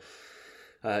year.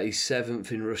 He's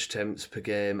 7th in rush attempts per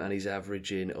game, and he's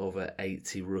averaging over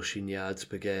 80 rushing yards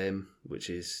per game, which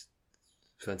is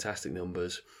fantastic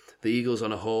numbers. The Eagles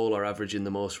on a whole are averaging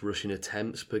the most rushing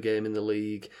attempts per game in the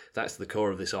league. That's the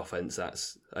core of this offense.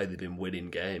 That's how they've been winning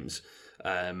games.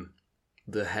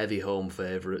 The heavy home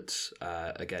favourites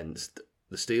against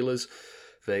the Steelers.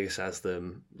 Vegas has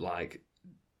them like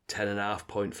 10.5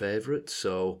 point favourites.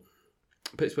 So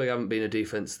Pittsburgh haven't been a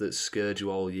defence that's scared you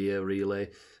all year, really.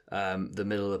 The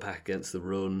middle of the pack against the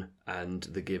run, and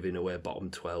they're giving away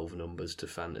bottom 12 numbers to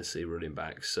fantasy running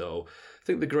backs. So I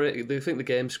think the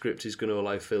game script is going to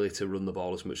allow Philly to run the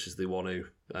ball as much as they want to,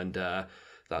 and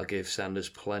that'll give Sanders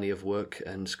plenty of work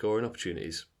and scoring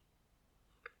opportunities.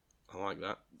 I like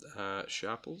that.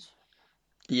 Sharples?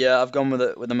 Yeah, I've gone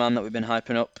with the man that we've been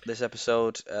hyping up this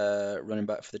episode, running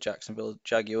back for the Jacksonville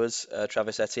Jaguars,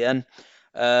 Travis Etienne.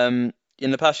 In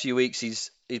the past few weeks,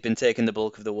 he's been taking the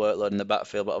bulk of the workload in the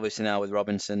backfield, but obviously now with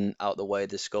Robinson out the way,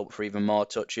 there's scope for even more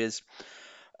touches.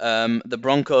 The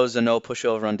Broncos are no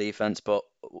pushover on defense, but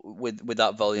with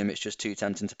that volume, it's just too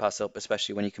tempting to pass up,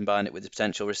 especially when you combine it with the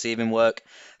potential receiving work.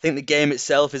 I think the game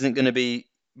itself isn't going to be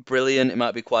brilliant. It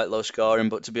might be quite low scoring,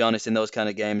 but to be honest, in those kind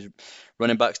of games,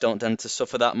 running backs don't tend to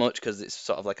suffer that much because it's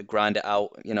sort of like a grind it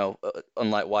out,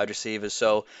 unlike wide receivers.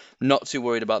 So not too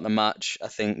worried about the match. I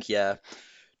think,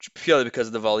 purely because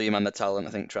of the volume and the talent, I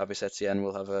think Travis Etienne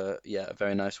will have a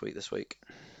very nice week this week.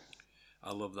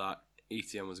 I love that.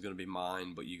 Etienne was going to be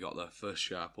mine, but you got the first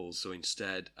Sharples. So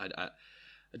instead, I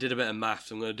did a bit of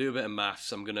maths. I'm going to do a bit of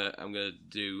maths. I'm going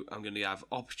to have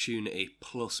opportunity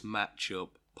plus matchup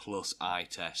plus eye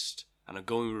test, and I'm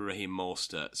going with Raheem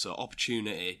Mostert. So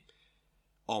opportunity,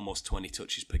 almost 20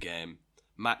 touches per game.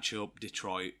 Matchup,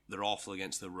 Detroit, they're awful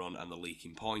against the run and the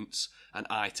leaking points. And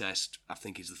eye test, I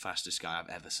think he's the fastest guy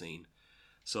I've ever seen.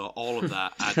 So all of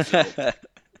that adds up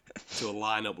to a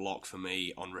lineup lock for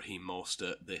me on Raheem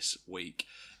Mostert this week.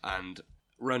 And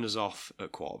round us off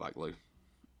at quarterback, Lou.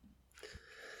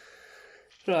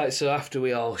 Right, so after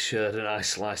we all shared a nice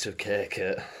slice of cake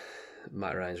at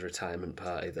Matt Ryan's retirement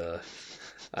party there,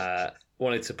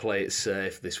 wanted to play it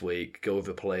safe this week, go with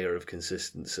a player of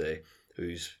consistency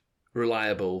who's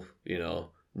reliable,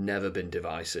 never been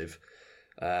divisive.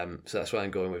 So that's why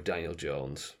I'm going with Daniel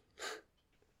Jones.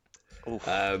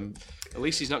 At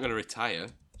least he's not going to retire.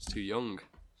 He's too young.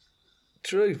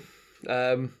 True.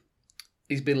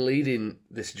 He's been leading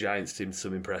this Giants team to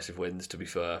some impressive wins, to be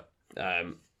fair.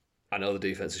 I know the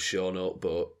defence has shown up,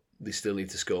 but they still need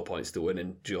to score points to win,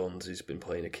 and Jones has been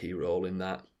playing a key role in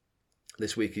that.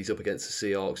 This week he's up against the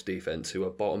Seahawks defence, who are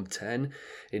bottom 10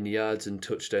 in yards and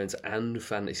touchdowns and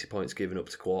fantasy points given up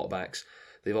to quarterbacks.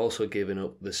 They've also given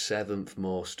up the 7th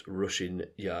most rushing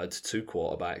yards to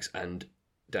quarterbacks, and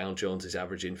Down Jones is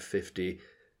averaging 50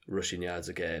 rushing yards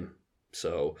a game.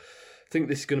 So I think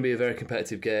this is going to be a very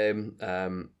competitive game.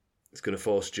 It's going to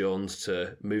force Jones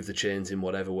to move the chains in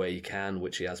whatever way he can,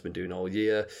 which he has been doing all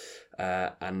year.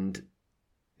 And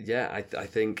yeah, I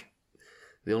think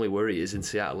the only worry is in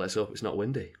Seattle, let's hope it's not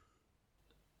windy.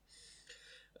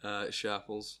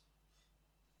 Sharples.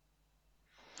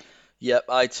 Yep,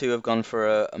 I too have gone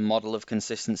for a model of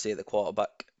consistency at the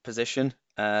quarterback position.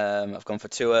 I've gone for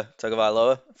Tua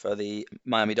Tagovailoa for the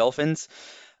Miami Dolphins.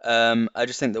 I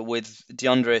just think that with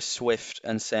DeAndre Swift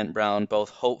and St. Brown both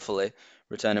hopefully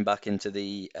returning back into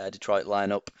the Detroit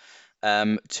lineup,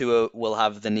 Tua will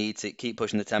have the need to keep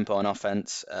pushing the tempo on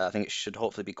offense. I think it should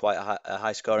hopefully be quite a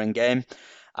high-scoring game.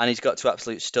 And he's got two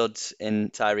absolute studs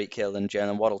in Tyreek Hill and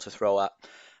Jalen Waddle to throw at.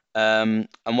 And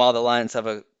while the Lions have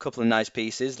a couple of nice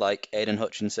pieces like Aiden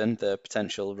Hutchinson, the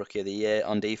potential Rookie of the Year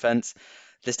on defense,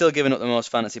 they're still giving up the most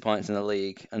fantasy points in the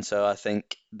league. And so I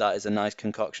think that is a nice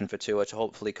concoction for Tua to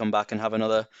hopefully come back and have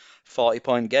another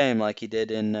 40-point game like he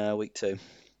did in week 2.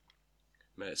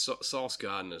 Mate, Sauce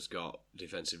Gardner's got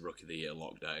Defensive Rookie of the Year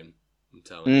locked down. I'm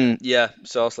telling you. Yeah,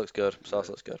 Sauce looks good.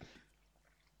 Looks good.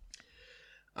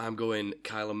 I'm going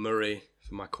Kyler Murray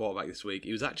for my quarterback this week.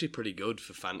 He was actually pretty good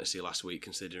for fantasy last week,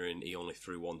 considering he only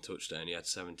threw 1 touchdown. He had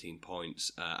 17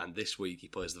 points. And this week he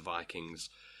plays the Vikings.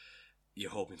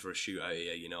 You're hoping for a shootout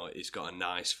here. You know, he's got a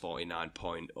nice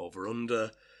 49-point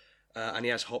over-under. And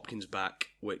he has Hopkins back,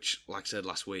 which, like I said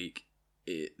last week,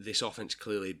 this offense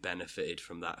clearly benefited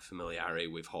from that familiarity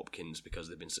with Hopkins because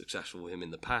they've been successful with him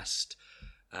in the past.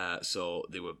 So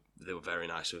they were very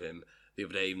nice with him. The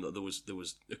other day, even though there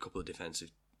was a couple of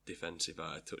defensive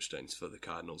touchdowns for the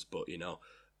Cardinals, but you know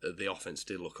the offense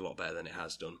did look a lot better than it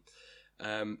has done.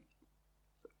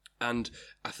 And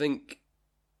I think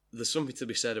there's something to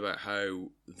be said about how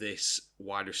this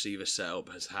wide receiver setup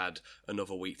has had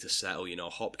another week to settle. You know,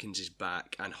 Hopkins is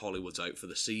back and Hollywood's out for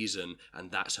the season, and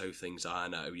that's how things are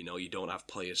now. You know, you don't have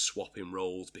players swapping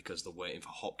roles because they're waiting for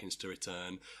Hopkins to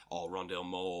return or Rondale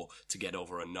Moore to get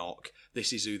over a knock.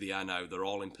 This is who they are now. They're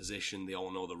all in position. They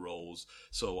all know the roles.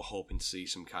 So we're hoping to see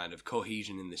some kind of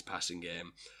cohesion in this passing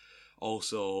game.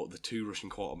 Also, the 2 Russian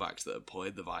quarterbacks that have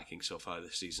played the Vikings so far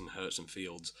this season, Hurts and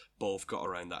Fields, both got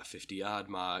around that 50-yard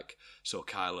mark, so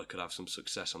Kyler could have some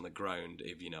success on the ground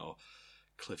if, you know,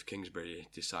 Cliff Kingsbury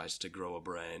decides to grow a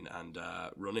brain and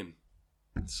run him.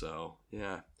 So,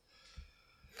 yeah.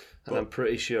 And I'm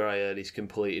pretty sure I heard he's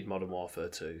completed Modern Warfare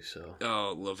 2, so...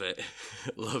 Oh, love it.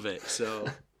 Love it. So,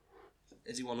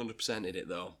 is he 100%ed it,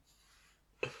 though?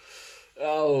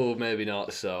 Oh, maybe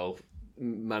not, so...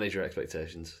 Manage your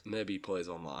expectations. Maybe he plays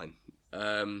online.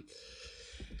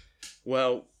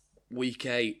 Well, week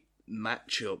 8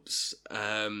 matchups.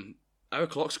 Our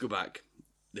clocks go back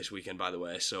this weekend, by the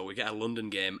way, so we get a London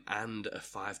game and a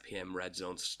 5 p.m. red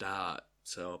zone start.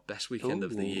 So best weekend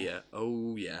of the year.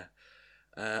 Oh yeah.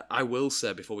 I will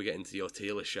say before we get into your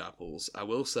tier list, Sharples, I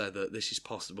will say that this is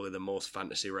possibly the most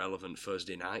fantasy relevant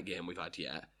Thursday night game we've had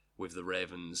yet, with the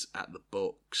Ravens at the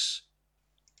Bucks.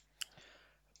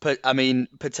 But I mean,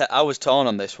 I was torn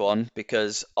on this one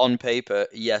because on paper,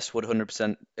 yes, would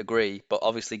 100% agree. But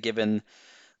obviously, given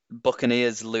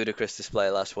Buccaneers' ludicrous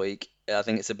display last week, I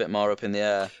think it's a bit more up in the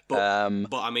air. But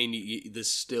I mean,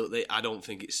 there's still. I don't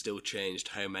think it's still changed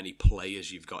how many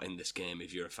players you've got in this game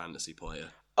if you're a fantasy player.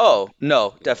 Oh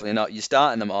no, definitely not. You're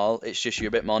starting them all. It's just you're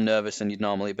a bit more nervous than you'd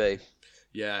normally be.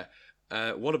 Yeah.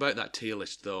 What about that tier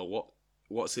list though?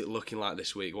 What's it looking like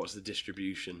this week? What's the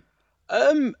distribution?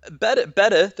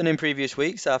 Better than in previous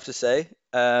weeks, I have to say.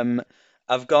 I'm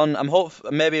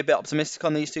maybe a bit optimistic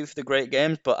on these two for the great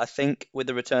games, but I think with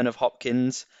the return of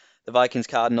Hopkins, the Vikings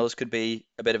Cardinals could be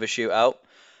a bit of a shootout.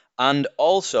 And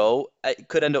also, it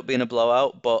could end up being a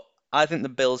blowout, but I think the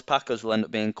Bills Packers will end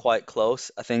up being quite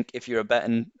close. I think if you're a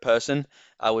betting person,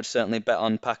 I would certainly bet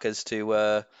on Packers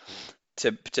to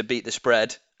beat the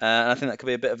spread. And I think that could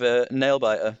be a bit of a nail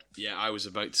biter. Yeah, I was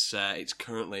about to say it's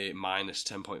currently minus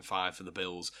 10.5 for the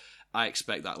Bills. I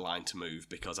expect that line to move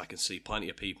because I can see plenty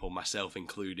of people, myself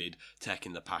included,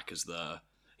 taking the Packers there.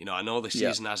 You know, I know the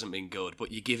season hasn't been good,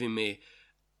 but you're giving me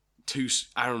 2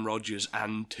 Aaron Rodgers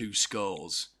and 2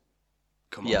 scores.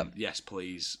 Come on, yes,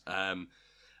 please.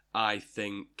 I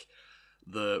think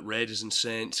The Raiders and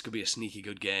Saints could be a sneaky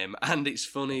good game. And it's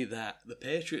funny that the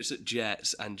Patriots at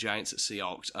Jets and Giants at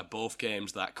Seahawks are both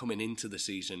games that, coming into the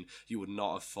season, you would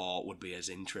not have thought would be as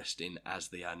interesting as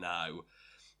they are now.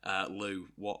 Lou,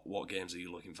 what games are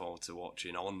you looking forward to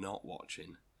watching or not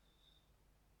watching?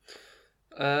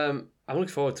 I'm looking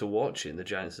forward to watching the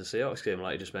Giants and Seahawks game,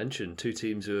 like you just mentioned. Two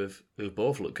teams who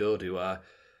both look good, who are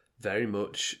very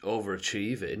much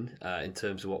overachieving in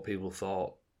terms of what people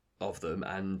thought of them,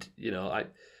 and I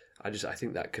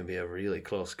think that can be a really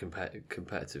close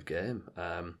competitive game.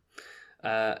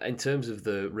 In terms of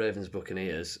the Ravens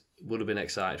Buccaneers, would have been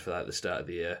excited for that at the start of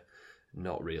the year.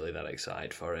 Not really that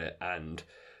excited for it. And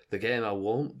the game I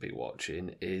won't be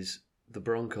watching is the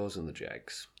Broncos and the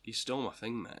Jags. You stole my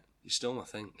thing, mate. You stole my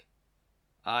thing.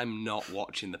 I'm not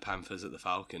watching the Panthers at the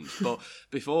Falcons. But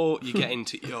before you get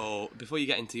into your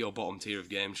bottom tier of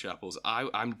game, Sharples,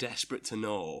 I'm desperate to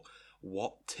know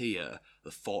what tier the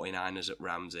 49ers at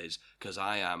Rams is, because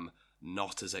I am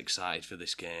not as excited for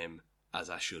this game as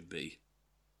I should be.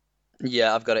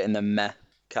 Yeah, I've got it in the meh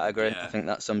category. Yeah. I think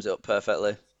that sums it up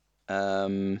perfectly.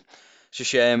 It's a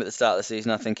shame at the start of the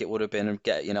season. I think it would have been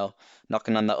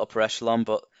knocking on that upper echelon,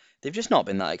 but they've just not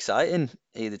been that exciting,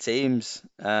 either teams.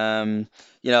 And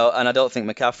I don't think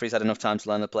McCaffrey's had enough time to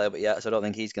learn the playbook yet, so I don't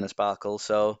think he's going to sparkle.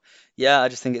 So, yeah, I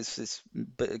just think it's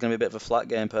going to be a bit of a flat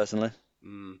game, personally.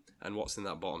 And what's in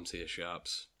that bottom tier,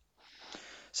 Sharps?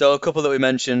 So a couple that we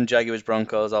mentioned: Jaguars,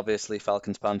 Broncos, obviously;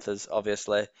 Falcons, Panthers,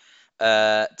 obviously;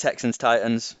 Texans,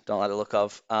 Titans. Don't like the look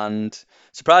of, and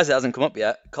surprised it hasn't come up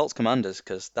yet. Colts, Commanders,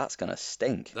 because that's gonna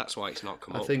stink. That's why it's not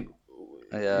come up. I think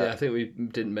we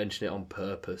didn't mention it on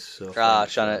purpose. So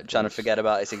trying to forget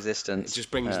about its existence. It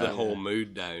just brings the whole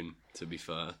mood down. To be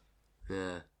fair,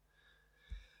 yeah.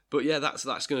 But yeah, that's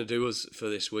going to do us for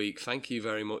this week. Thank you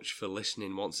very much for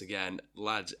listening once again.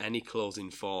 Lads, any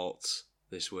closing thoughts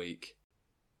this week?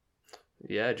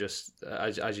 Yeah, just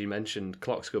as you mentioned,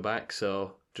 clocks go back,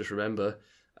 so just remember,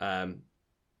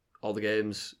 all the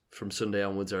games from Sunday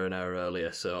onwards are an hour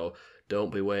earlier, so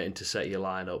don't be waiting to set your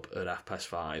lineup at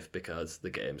 5:30 because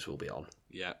the games will be on.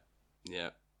 Yeah.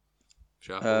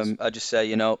 I just say,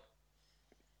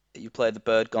 you play the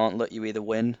Bird Gauntlet, you either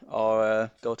win or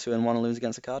go 2-1 and lose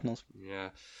against the Cardinals.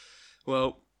 Yeah.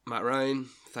 Well, Matt Ryan,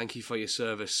 thank you for your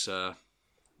service, sir.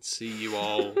 See you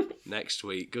all next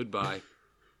week. Goodbye.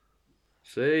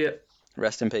 See ya.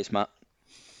 Rest in peace, Matt.